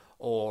line,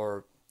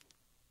 or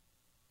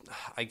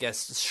I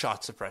guess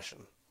shot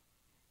suppression.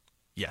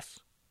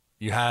 Yes,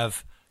 you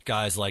have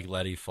guys like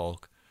Leddy,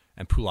 Falk,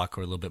 and Pulak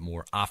are a little bit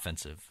more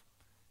offensive.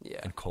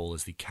 Yeah, and Cole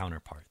is the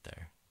counterpart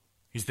there.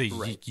 He's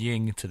the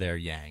yin to their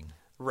yang.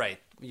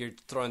 Right. You're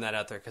throwing that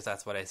out there because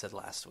that's what I said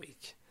last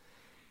week.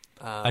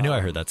 I knew I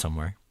heard that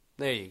somewhere.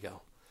 There you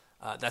go.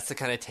 That's the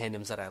kind of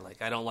tandems that I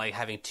like. I don't like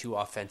having two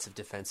offensive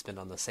defensemen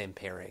on the same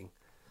pairing.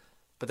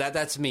 But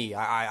that's me.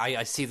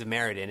 I see the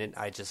merit in it.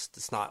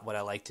 It's not what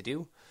I like to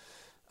do.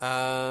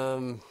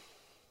 Because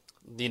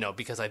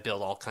I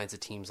build all kinds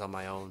of teams on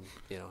my own,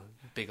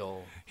 big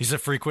old... He's a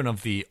frequent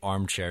of the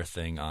armchair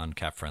thing on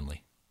Cap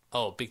Friendly.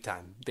 Oh, big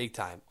time. Big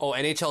time. Oh,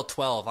 NHL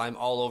 12, I'm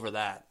all over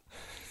that.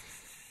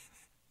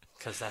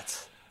 Because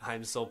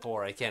I'm so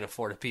poor, I can't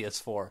afford a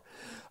PS4.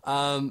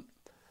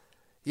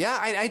 Yeah,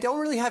 I don't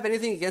really have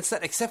anything against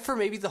that, except for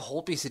maybe the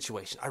Holtby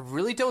situation. I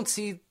really don't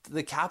see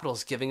the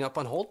Capitals giving up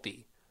on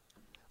Holtby.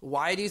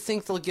 Why do you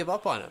think they'll give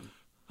up on him?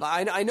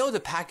 I know the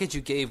package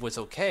you gave was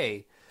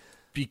okay.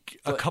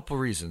 A couple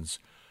reasons.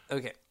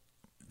 Okay.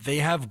 They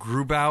have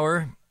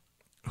Grubauer,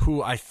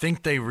 who I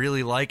think they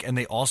really like, and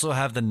they also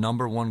have the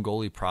number one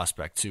goalie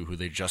prospect, too, who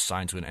they just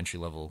signed to an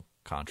entry-level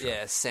contract.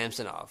 Yeah,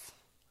 Samsonov.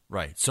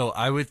 Right. So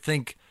I would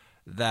think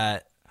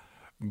that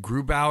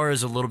Grubauer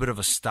is a little bit of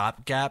a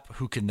stopgap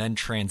who can then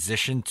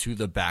transition to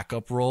the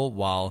backup role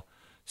while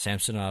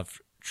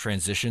Samsonov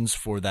transitions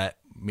for that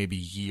maybe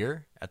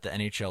year at the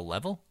NHL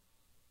level.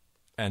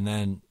 And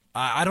then,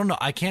 I don't know,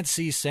 I can't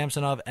see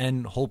Samsonov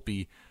and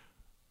Holtby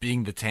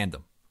being the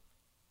tandem.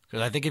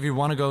 Because I think if you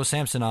want to go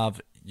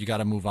Samsonov, you got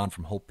to move on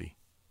from Holtby.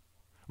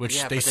 Which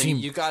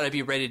you got to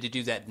be ready to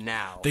do that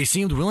now. They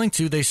seemed willing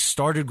to. They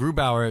started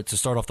Grubauer to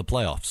start off the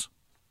playoffs.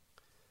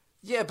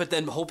 Yeah, but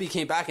then Holtby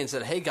came back and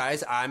said, hey,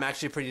 guys, I'm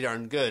actually pretty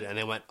darn good. And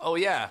they went, oh,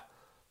 yeah,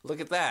 look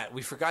at that.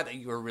 We forgot that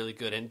you were really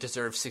good and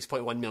deserve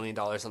 $6.1 million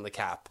on the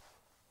cap.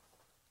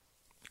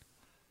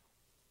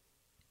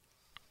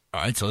 All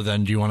right, so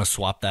then do you want to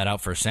swap that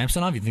out for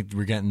Samsonov? You think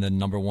we're getting the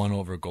number one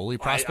over goalie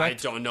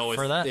prospect? I don't know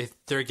if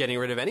they're getting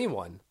rid of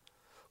anyone.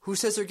 Who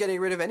says they're getting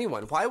rid of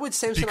anyone? Why would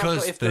Samsonov go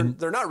if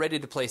they're not ready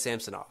to play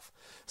Samsonov?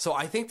 So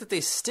I think that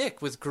they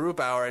stick with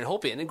Grubauer and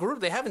Holtby.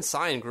 And they haven't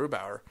signed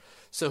Grubauer.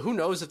 So who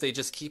knows if they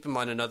just keep him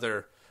on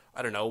another,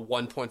 I don't know,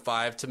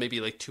 1.5 to maybe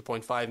like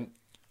 $2.5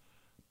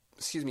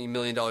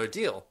 million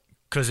deal.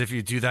 Because if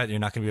you do that, you're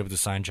not going to be able to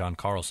sign John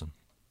Carlson.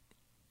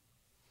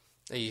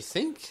 You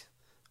think?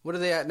 What are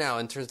they at now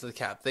in terms of the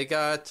cap? They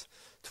got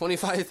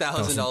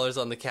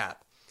 $25,000 on the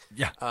cap.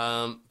 Yeah.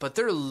 But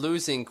they're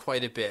losing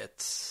quite a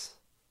bit.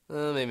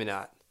 Maybe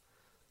not.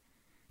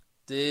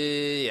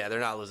 They're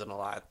not losing a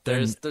lot.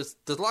 There's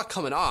a lot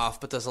coming off,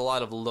 but there's a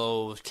lot of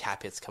low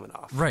cap hits coming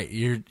off. Right.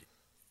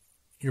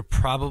 You're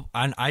probably.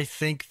 And I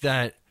think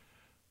that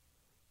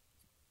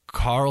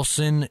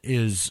Carlson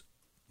is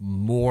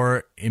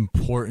more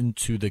important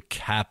to the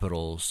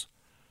Capitals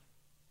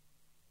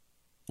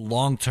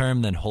long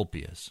term than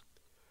Holtby is.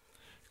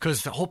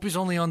 Because Holtby's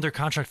only under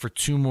contract for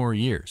 2 more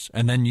years,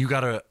 and then you got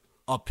to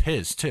up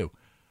his too.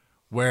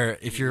 Where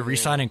if you're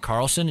re-signing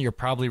Carlson, you're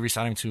probably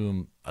re-signing to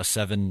him a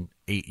 7-8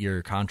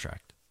 year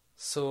contract.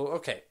 So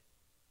okay,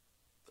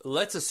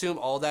 let's assume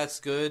all that's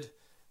good,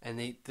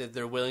 and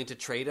they're willing to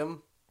trade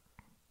him.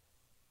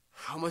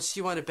 How much do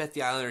you want to bet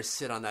the Islanders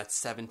sit on that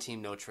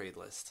 7-team no trade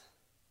list?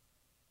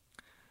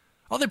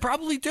 Oh, they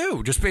probably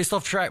do, just based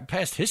off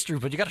past history.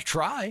 But you got to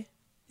try.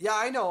 Yeah,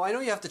 I know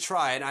you have to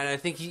try, and I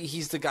think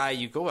he's the guy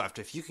you go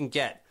after. If you can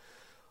get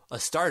a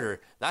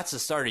starter, that's a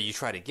starter you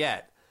try to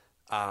get.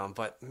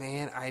 But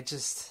man,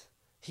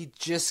 he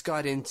just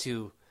got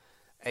into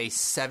a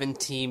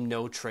 7-team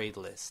no trade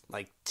list.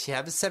 Like, to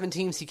have 7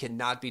 teams he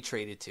cannot be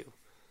traded to,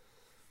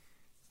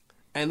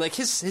 and like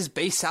his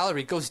base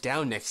salary goes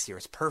down next year.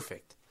 It's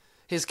perfect.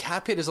 His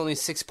cap hit is only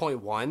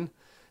 6.1.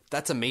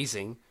 That's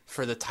amazing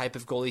for the type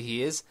of goalie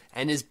he is,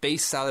 and his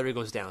base salary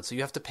goes down, so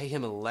you have to pay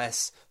him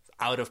less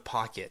out of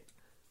pocket.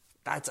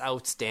 That's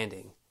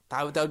outstanding.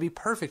 That would be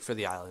perfect for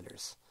the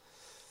Islanders.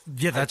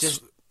 Yeah,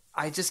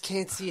 I just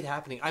can't see it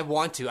happening. I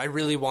want to. I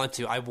really want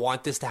to. I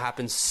want this to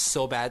happen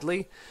so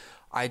badly.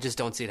 I just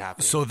don't see it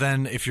happening. So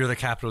then, if you're the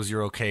Capitals,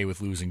 you're okay with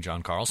losing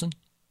John Carlson?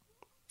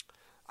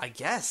 I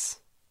guess.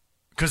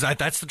 Because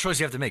that's the choice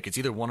you have to make. It's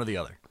either one or the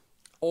other.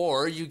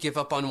 Or you give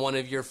up on one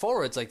of your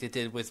forwards like they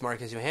did with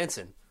Marcus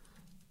Johansson.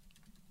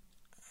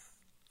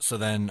 So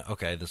then,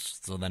 okay,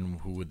 so then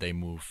who would they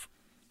move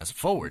as a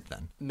forward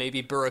then?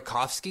 Maybe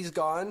Burakovsky's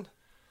gone.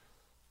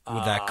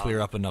 Would that clear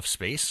up enough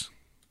space?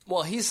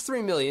 Well, he's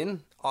 $3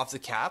 million off the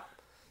cap.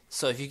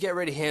 So if you get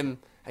rid of him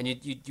and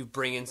you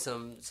bring in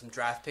some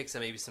draft picks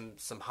and maybe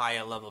some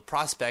higher level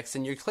prospects,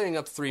 then you're clearing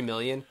up $3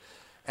 million.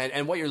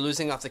 And what you're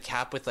losing off the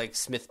cap with like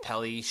Smith,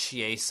 Pelly,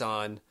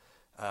 Chiasson,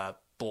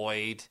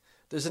 Boyd,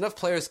 there's enough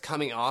players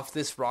coming off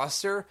this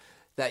roster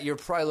that you're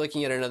probably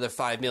looking at another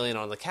 $5 million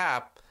on the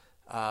cap.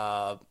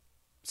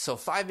 So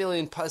 $5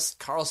 million plus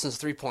Carlson's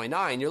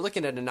 3.9, you're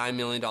looking at a $9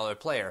 million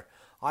player.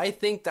 I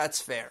think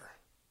that's fair.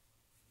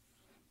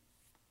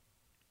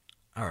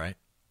 All right.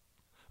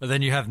 But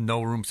then you have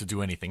no room to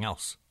do anything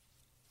else.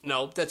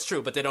 No, that's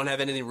true, but they don't have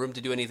any room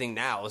to do anything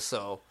now,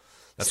 so...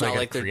 That's why you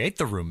got to create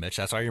the room, Mitch.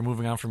 That's why you're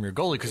moving on from your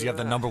goalie, because you have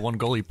the number one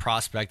goalie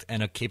prospect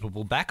and a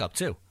capable backup,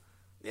 too.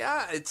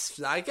 Yeah,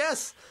 I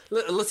guess.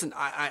 Listen,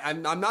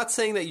 I'm not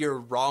saying that you're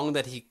wrong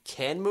that he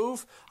can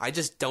move. I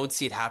just don't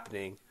see it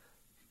happening.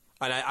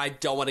 And I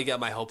don't want to get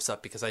my hopes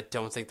up because I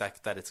don't think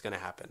that it's going to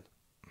happen.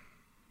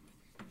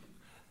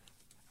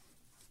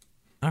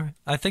 All right.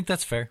 I think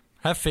that's fair.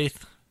 Have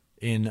faith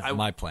in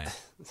my plan.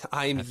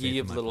 I am ye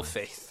of little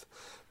faith.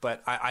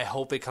 But I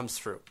hope it comes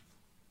through.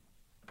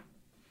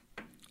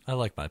 I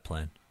like my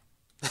plan.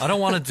 I don't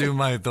want to do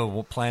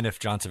the plan if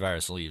John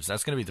Tavares leaves.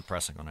 That's going to be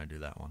depressing when I do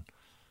that one.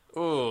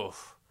 Oh,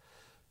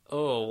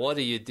 what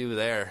do you do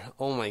there?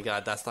 Oh my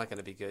God, that's not going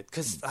to be good.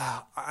 Because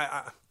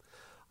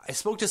I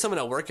spoke to someone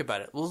at work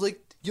about it. Well, like,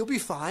 you'll be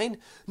fine.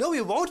 No,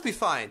 we won't be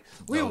fine.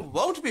 We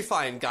won't be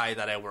fine, guy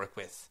that I work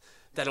with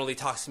that only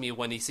talks to me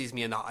when he sees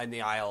me in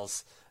the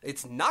aisles.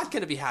 It's not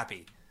going to be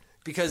happy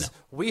because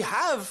we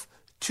have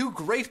 2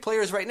 great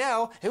players right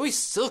now, and we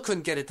still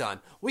couldn't get it done.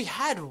 We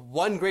had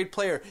 1 great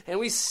player, and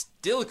we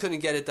still couldn't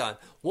get it done.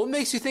 What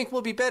makes you think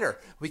we'll be better?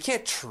 We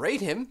can't trade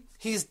him.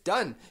 He's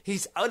done.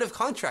 He's out of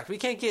contract. We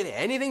can't get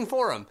anything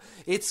for him.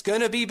 It's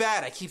going to be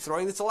bad. I keep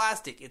throwing this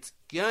elastic. It's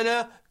going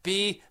to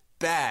be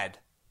bad.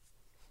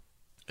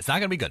 It's not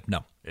going to be good.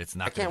 No, it's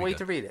not. I can't wait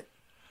to read it.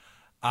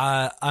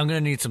 I'm going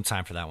to need some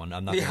time for that one.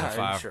 I'm not going to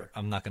fire. Sure.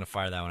 I'm not going to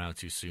fire that one out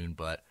too soon,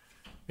 but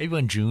maybe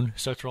when June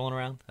starts rolling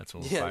around, that's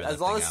when we'll fire that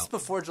as long thing as it's out.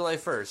 before July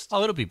 1st.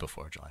 Oh, it'll be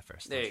before July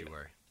 1st. There Don't you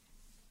worry.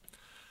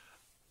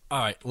 All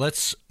right,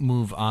 let's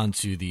move on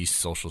to the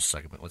social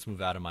segment. Let's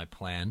move out of my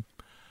plan.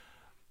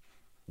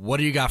 What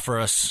do you got for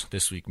us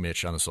this week,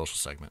 Mitch, on the social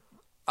segment?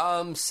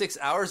 6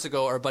 hours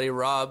ago, our buddy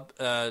Rob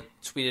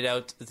tweeted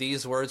out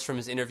these words from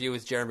his interview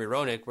with Jeremy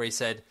Roenick, where he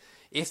said,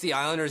 if the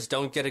Islanders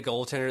don't get a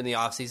goaltender in the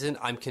offseason,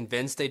 I'm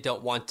convinced they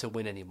don't want to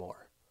win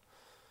anymore.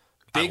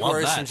 Big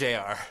words from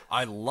JR.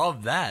 I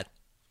love that.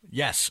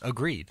 Yes,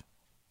 agreed.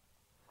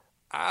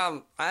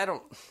 I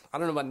don't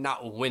know about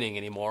not winning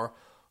anymore.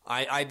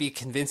 I'd be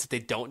convinced that they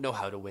don't know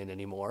how to win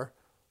anymore.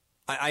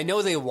 I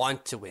know they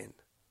want to win,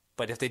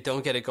 but if they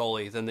don't get a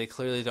goalie, then they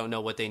clearly don't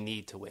know what they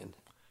need to win.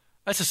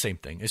 That's the same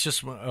thing. It's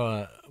just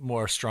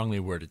more strongly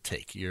worded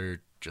take.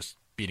 You're just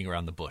beating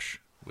around the bush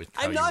with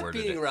how I'm you not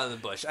worded beating it. around the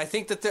bush. I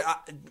think that they're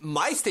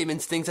my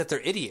statements think that they're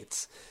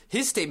idiots.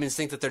 His statements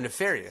think that they're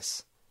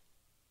nefarious.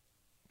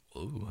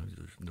 Ooh,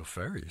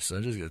 nefarious.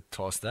 I just got to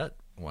toss that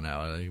one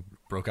out. I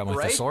broke out my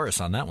Right? thesaurus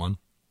on that one.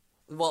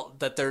 Well,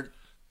 that they're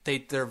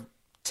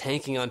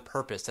tanking on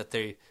purpose. That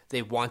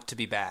they want to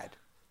be bad.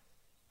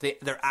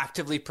 They're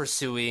actively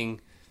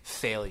pursuing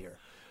failure.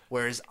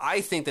 Whereas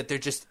I think that they're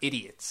just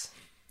idiots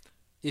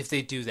if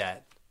they do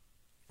that.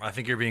 I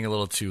think you're being a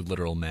little too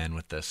literal, man,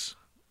 with this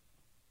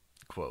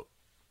quote.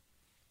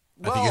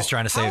 I Well, think he's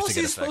trying to say how it to is get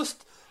he effect.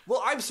 supposed?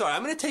 Well, I'm sorry.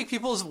 I'm going to take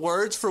people's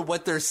words for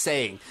what they're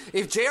saying.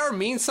 If JR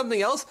means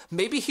something else,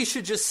 maybe he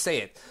should just say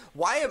it.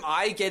 Why am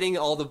I getting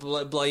all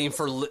the blame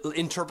for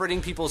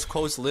interpreting people's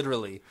quotes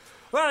literally?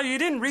 Well, you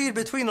didn't read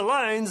between the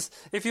lines.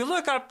 If you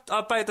look up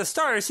at the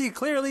stars, he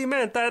clearly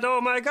meant that, oh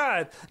my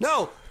God.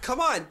 No, come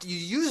on. You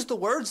use the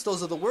words.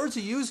 Those are the words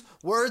you use.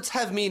 Words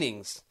have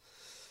meanings.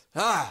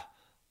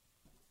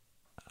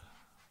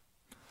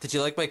 Did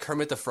you like my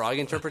Kermit the Frog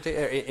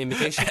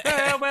imitation?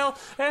 Well,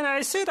 and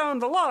I sit on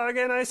the log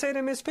and I say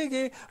to Miss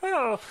Piggy,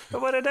 oh,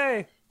 what a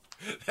day.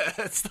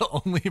 That's the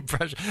only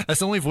impression. That's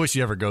the only voice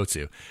you ever go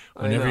to.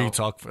 Whenever know. you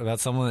talk about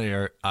someone,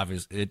 you're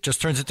obvious. It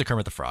just turns into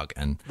Kermit the Frog.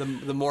 And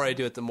The more I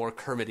do it, the more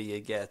Kermity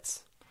it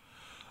gets.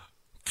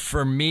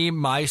 for me,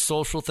 my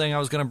social thing I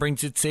was going to bring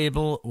to the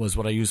table was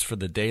what I used for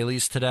the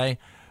dailies today.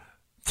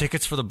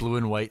 Tickets for the blue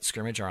and white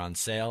scrimmage are on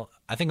sale.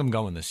 I think I'm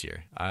going this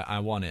year. I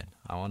want it.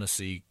 I want to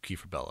see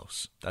Kiefer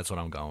Bellows. That's what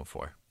I'm going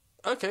for.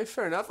 Okay,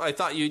 fair enough. I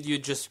thought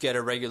you'd just get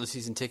a regular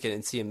season ticket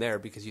and see him there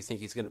because you think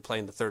he's going to play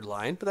in the third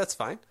line, but that's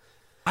fine.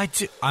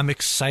 I'm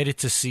excited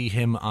to see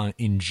him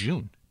in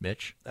June,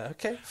 Mitch.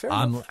 Okay, fair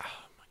I'm enough.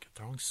 oh my God,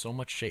 throwing so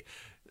much shade.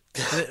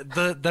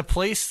 The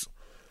place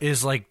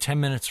is like 10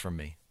 minutes from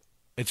me.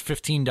 It's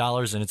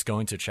 $15 and it's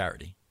going to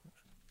charity.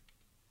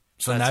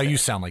 So That's now fair. you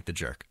sound like the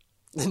jerk.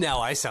 Now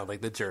I sound like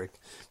the jerk.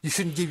 You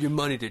shouldn't give your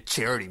money to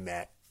charity,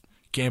 Matt.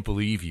 Can't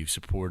believe you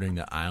supporting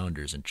the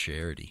Islanders and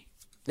charity.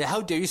 Now,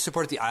 how dare you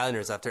support the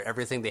Islanders after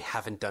everything they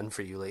haven't done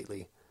for you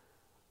lately?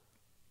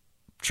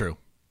 True.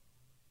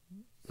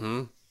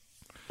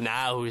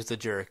 Now who's the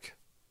jerk?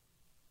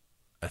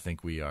 I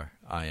think we are.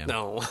 I am.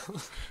 No.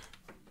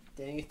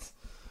 Dang it.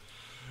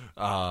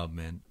 Oh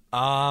man.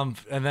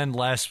 And then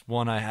last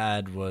one I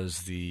had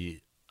was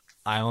the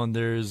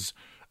Islanders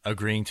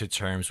agreeing to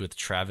terms with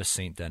Travis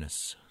St.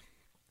 Dennis.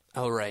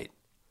 Oh, right.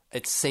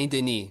 It's Saint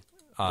Denis.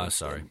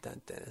 Sorry.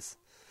 Dennis.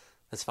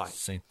 That's fine.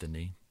 St.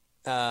 Denis.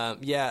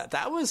 Yeah,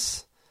 that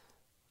was.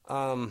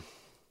 So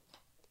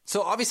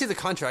obviously the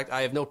contract,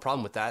 I have no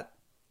problem with that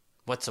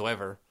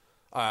whatsoever.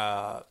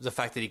 The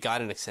fact that he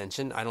got an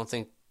extension, I don't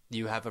think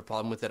you have a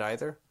problem with it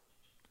either.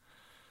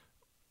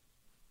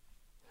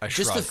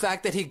 Just the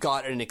fact that he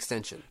got an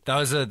extension. That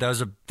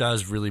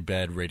was really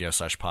bad radio /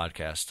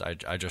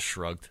 podcast. I just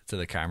shrugged to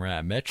the camera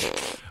at Mitch,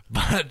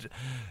 but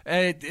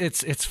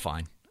it's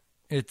fine.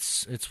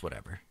 It's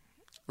whatever.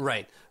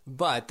 Right.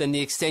 But then the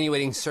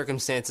extenuating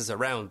circumstances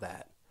around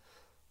that.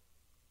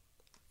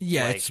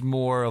 Yeah, Like- it's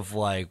more of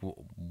like,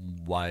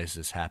 why is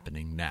this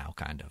happening now?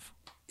 Kind of.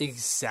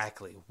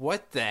 Exactly.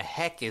 What the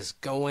heck is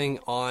going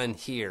on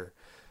here?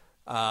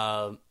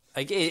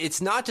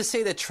 It's not to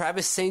say that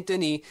Travis St.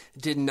 Denis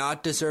did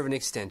not deserve an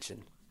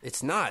extension.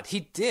 It's not.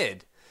 He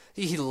did.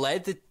 He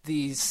led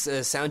the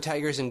Sound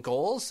Tigers in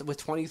goals with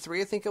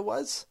 23, I think it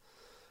was.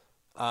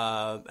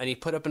 And he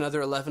put up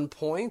another 11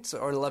 points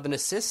or 11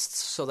 assists.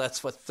 So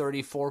that's,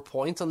 34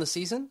 points on the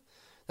season?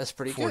 That's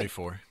pretty good.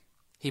 44.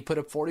 He put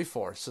up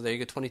 44, so there you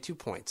go, 22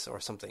 points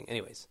or something.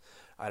 Anyways,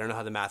 I don't know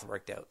how the math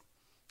worked out.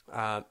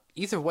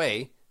 Either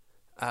way,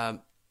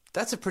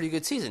 that's a pretty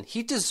good season.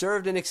 He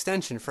deserved an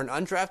extension for an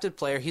undrafted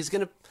player. He's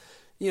going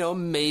to,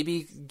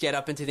 maybe get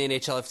up into the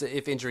NHL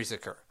if injuries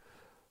occur.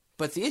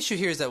 But the issue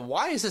here is that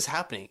why is this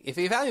happening? If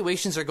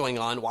evaluations are going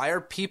on, why are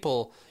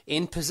people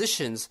in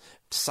positions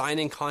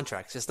signing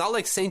contracts? It's not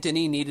like St.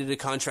 Denis needed a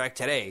contract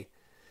today.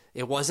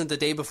 It wasn't the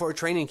day before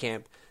training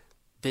camp.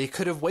 They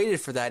could have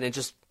waited for that and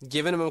just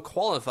given him a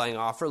qualifying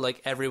offer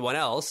like everyone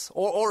else.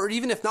 Or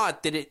even if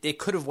not, they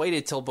could have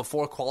waited till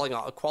before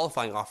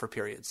qualifying offer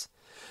periods.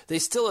 They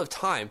still have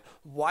time.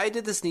 Why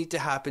did this need to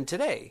happen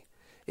today?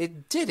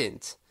 It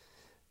didn't.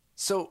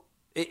 So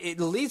it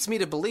leads me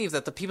to believe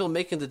that the people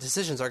making the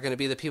decisions are going to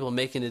be the people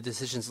making the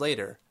decisions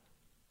later,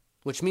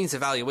 which means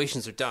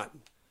evaluations are done.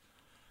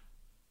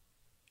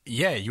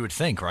 Yeah, you would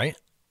think, right?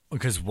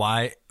 Because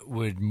why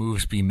would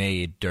moves be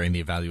made during the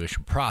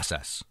evaluation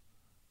process?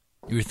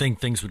 You would think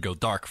things would go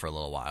dark for a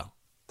little while.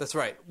 That's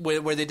right,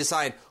 where they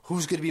decide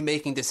who's going to be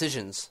making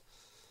decisions.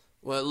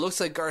 Well, it looks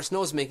like Garth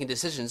Snow's making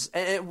decisions,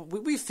 and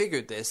we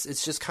figured this.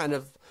 It's just kind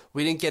of,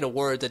 we didn't get a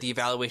word that the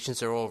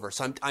evaluations are over.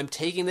 So I'm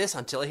taking this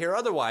until I hear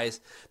otherwise,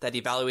 that the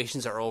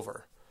evaluations are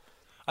over.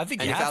 I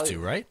think And you have to,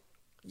 right?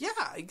 Yeah,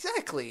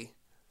 exactly.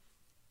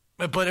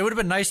 But it would have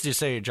been nice to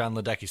say, John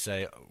Ledecky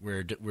say,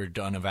 we're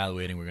done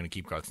evaluating, we're going to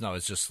keep Garth. No,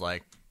 it's just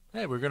like,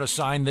 hey, we're going to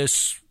sign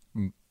this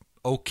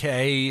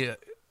okay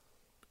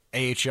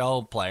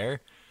AHL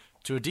player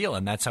to a deal,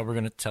 and that's how we're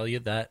going to tell you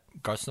that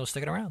Garth Snow's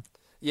sticking around.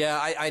 Yeah,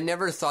 I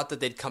never thought that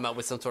they'd come out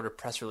with some sort of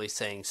press release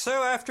saying,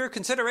 so after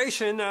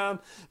consideration,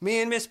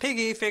 me and Miss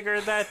Piggy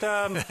figured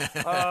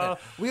that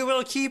we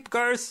will keep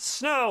Garth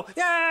Snow.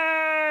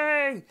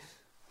 Yay!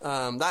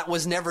 That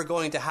was never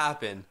going to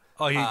happen.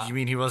 Oh, you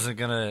mean he wasn't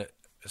going to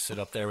sit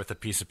up there with a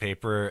piece of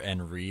paper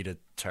and read a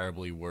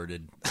terribly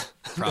worded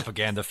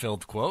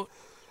propaganda-filled quote?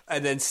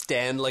 And then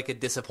stand like a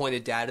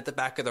disappointed dad at the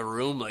back of the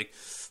room, like,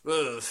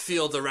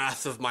 feel the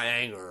wrath of my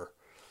anger.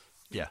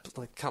 Yeah.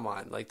 Like, come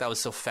on. Like, that was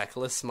so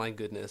feckless. My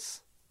goodness.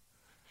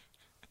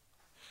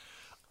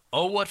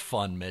 Oh, what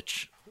fun,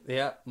 Mitch.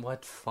 Yeah,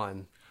 what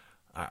fun.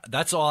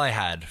 That's all I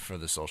had for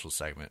the social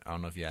segment. I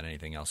don't know if you had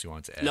anything else you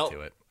wanted to add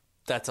to it.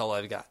 That's all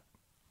I've got.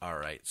 All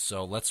right,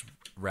 so let's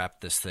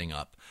wrap this thing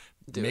up.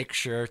 Make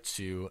sure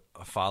to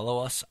follow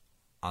us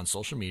on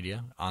social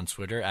media, on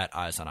Twitter at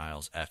Eyes on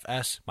Isles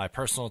FS. My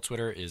personal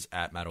Twitter is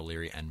at Matt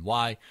O'Leary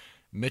NY.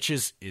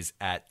 Mitch's is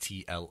at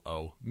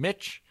TLO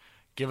Mitch.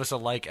 Give us a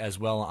like as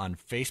well on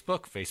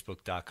Facebook,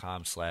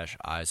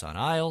 facebook.com/Eyes on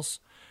Isles.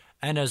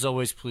 And as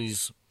always,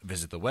 please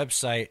visit the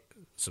website,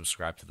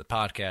 subscribe to the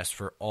podcast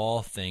for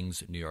all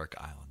things New York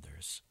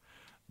Islanders.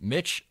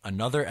 Mitch,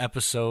 another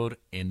episode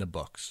in the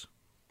books.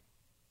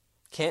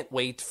 Can't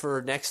wait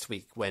for next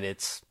week when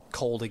it's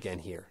cold again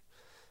here.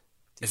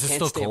 Is it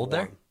still cold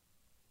there?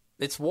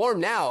 It's warm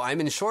now. I'm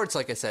in shorts,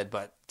 like I said,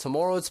 but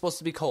tomorrow it's supposed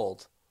to be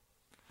cold.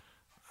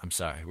 I'm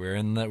sorry.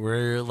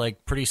 We're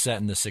like pretty set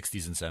in the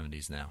 60s and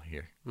 70s now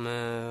here.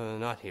 No,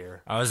 not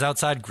here. I was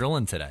outside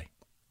grilling today.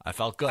 I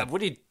felt good.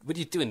 What are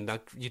you doing?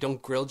 You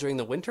don't grill during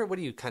the winter? What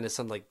are you, kind of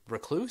some like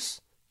recluse?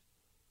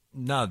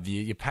 No,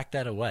 you pack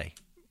that away.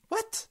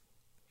 What?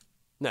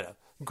 No.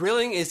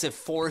 Grilling is a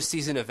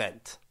 4-season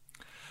event.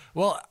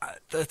 Well,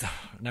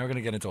 now we're going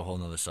to get into a whole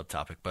nother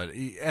subtopic, but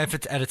if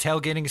it's at a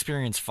tailgating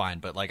experience, fine.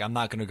 But like, I'm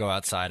not going to go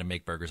outside and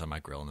make burgers on my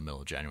grill in the middle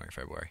of January,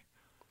 February.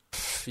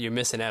 You're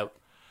missing out.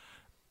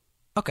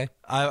 Okay.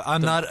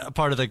 I'm not a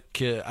part of the...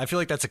 I feel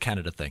like that's a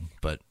Canada thing,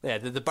 but... Yeah,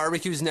 the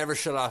barbecue's never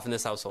shut off in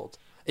this household.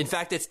 In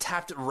fact, it's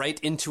tapped right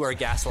into our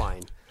gas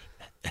line.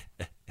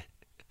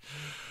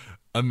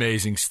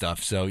 Amazing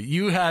stuff. So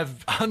you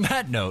have, on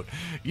that note,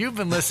 you've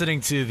been listening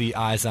to the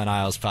Eyes on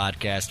Isles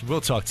podcast. We'll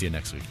talk to you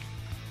next week.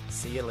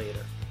 See you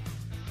later.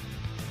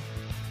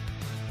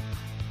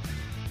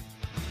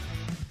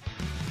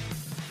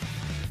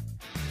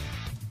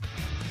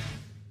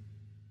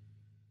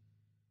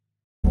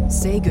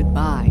 Say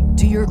goodbye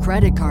to your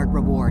credit card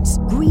rewards.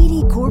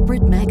 Greedy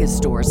corporate mega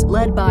stores,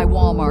 led by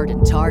Walmart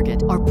and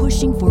Target, are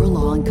pushing for a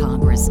law in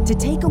Congress to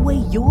take away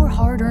your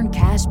hard-earned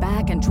cash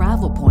back and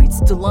travel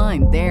points to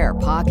line their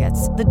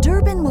pockets. The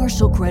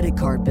Durbin-Marshall credit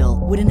card bill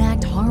would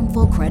enact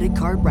harmful credit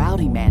card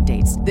routing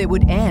mandates that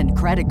would end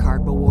credit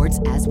card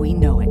rewards as we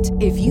know it.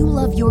 If you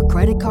love your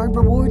credit card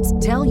rewards,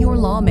 tell your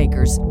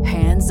lawmakers,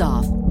 hands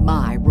off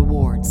my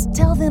rewards.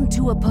 Tell them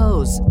to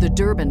oppose the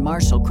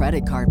Durbin-Marshall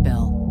credit card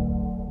bill.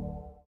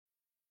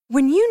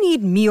 When you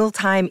need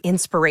mealtime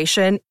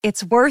inspiration,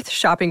 it's worth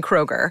shopping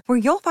Kroger, where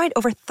you'll find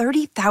over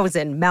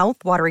 30,000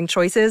 mouth-watering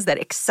choices that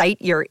excite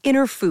your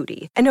inner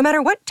foodie. And no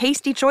matter what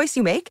tasty choice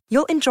you make,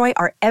 you'll enjoy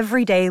our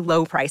everyday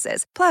low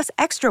prices, plus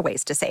extra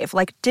ways to save,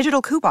 like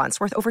digital coupons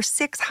worth over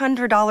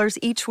 $600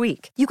 each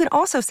week. You can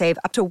also save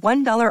up to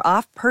 $1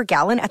 off per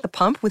gallon at the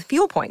pump with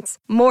fuel points.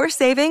 More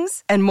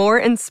savings and more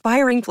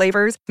inspiring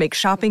flavors make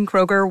shopping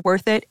Kroger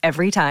worth it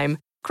every time.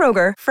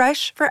 Kroger,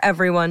 fresh for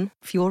everyone.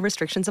 Fuel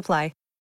restrictions apply.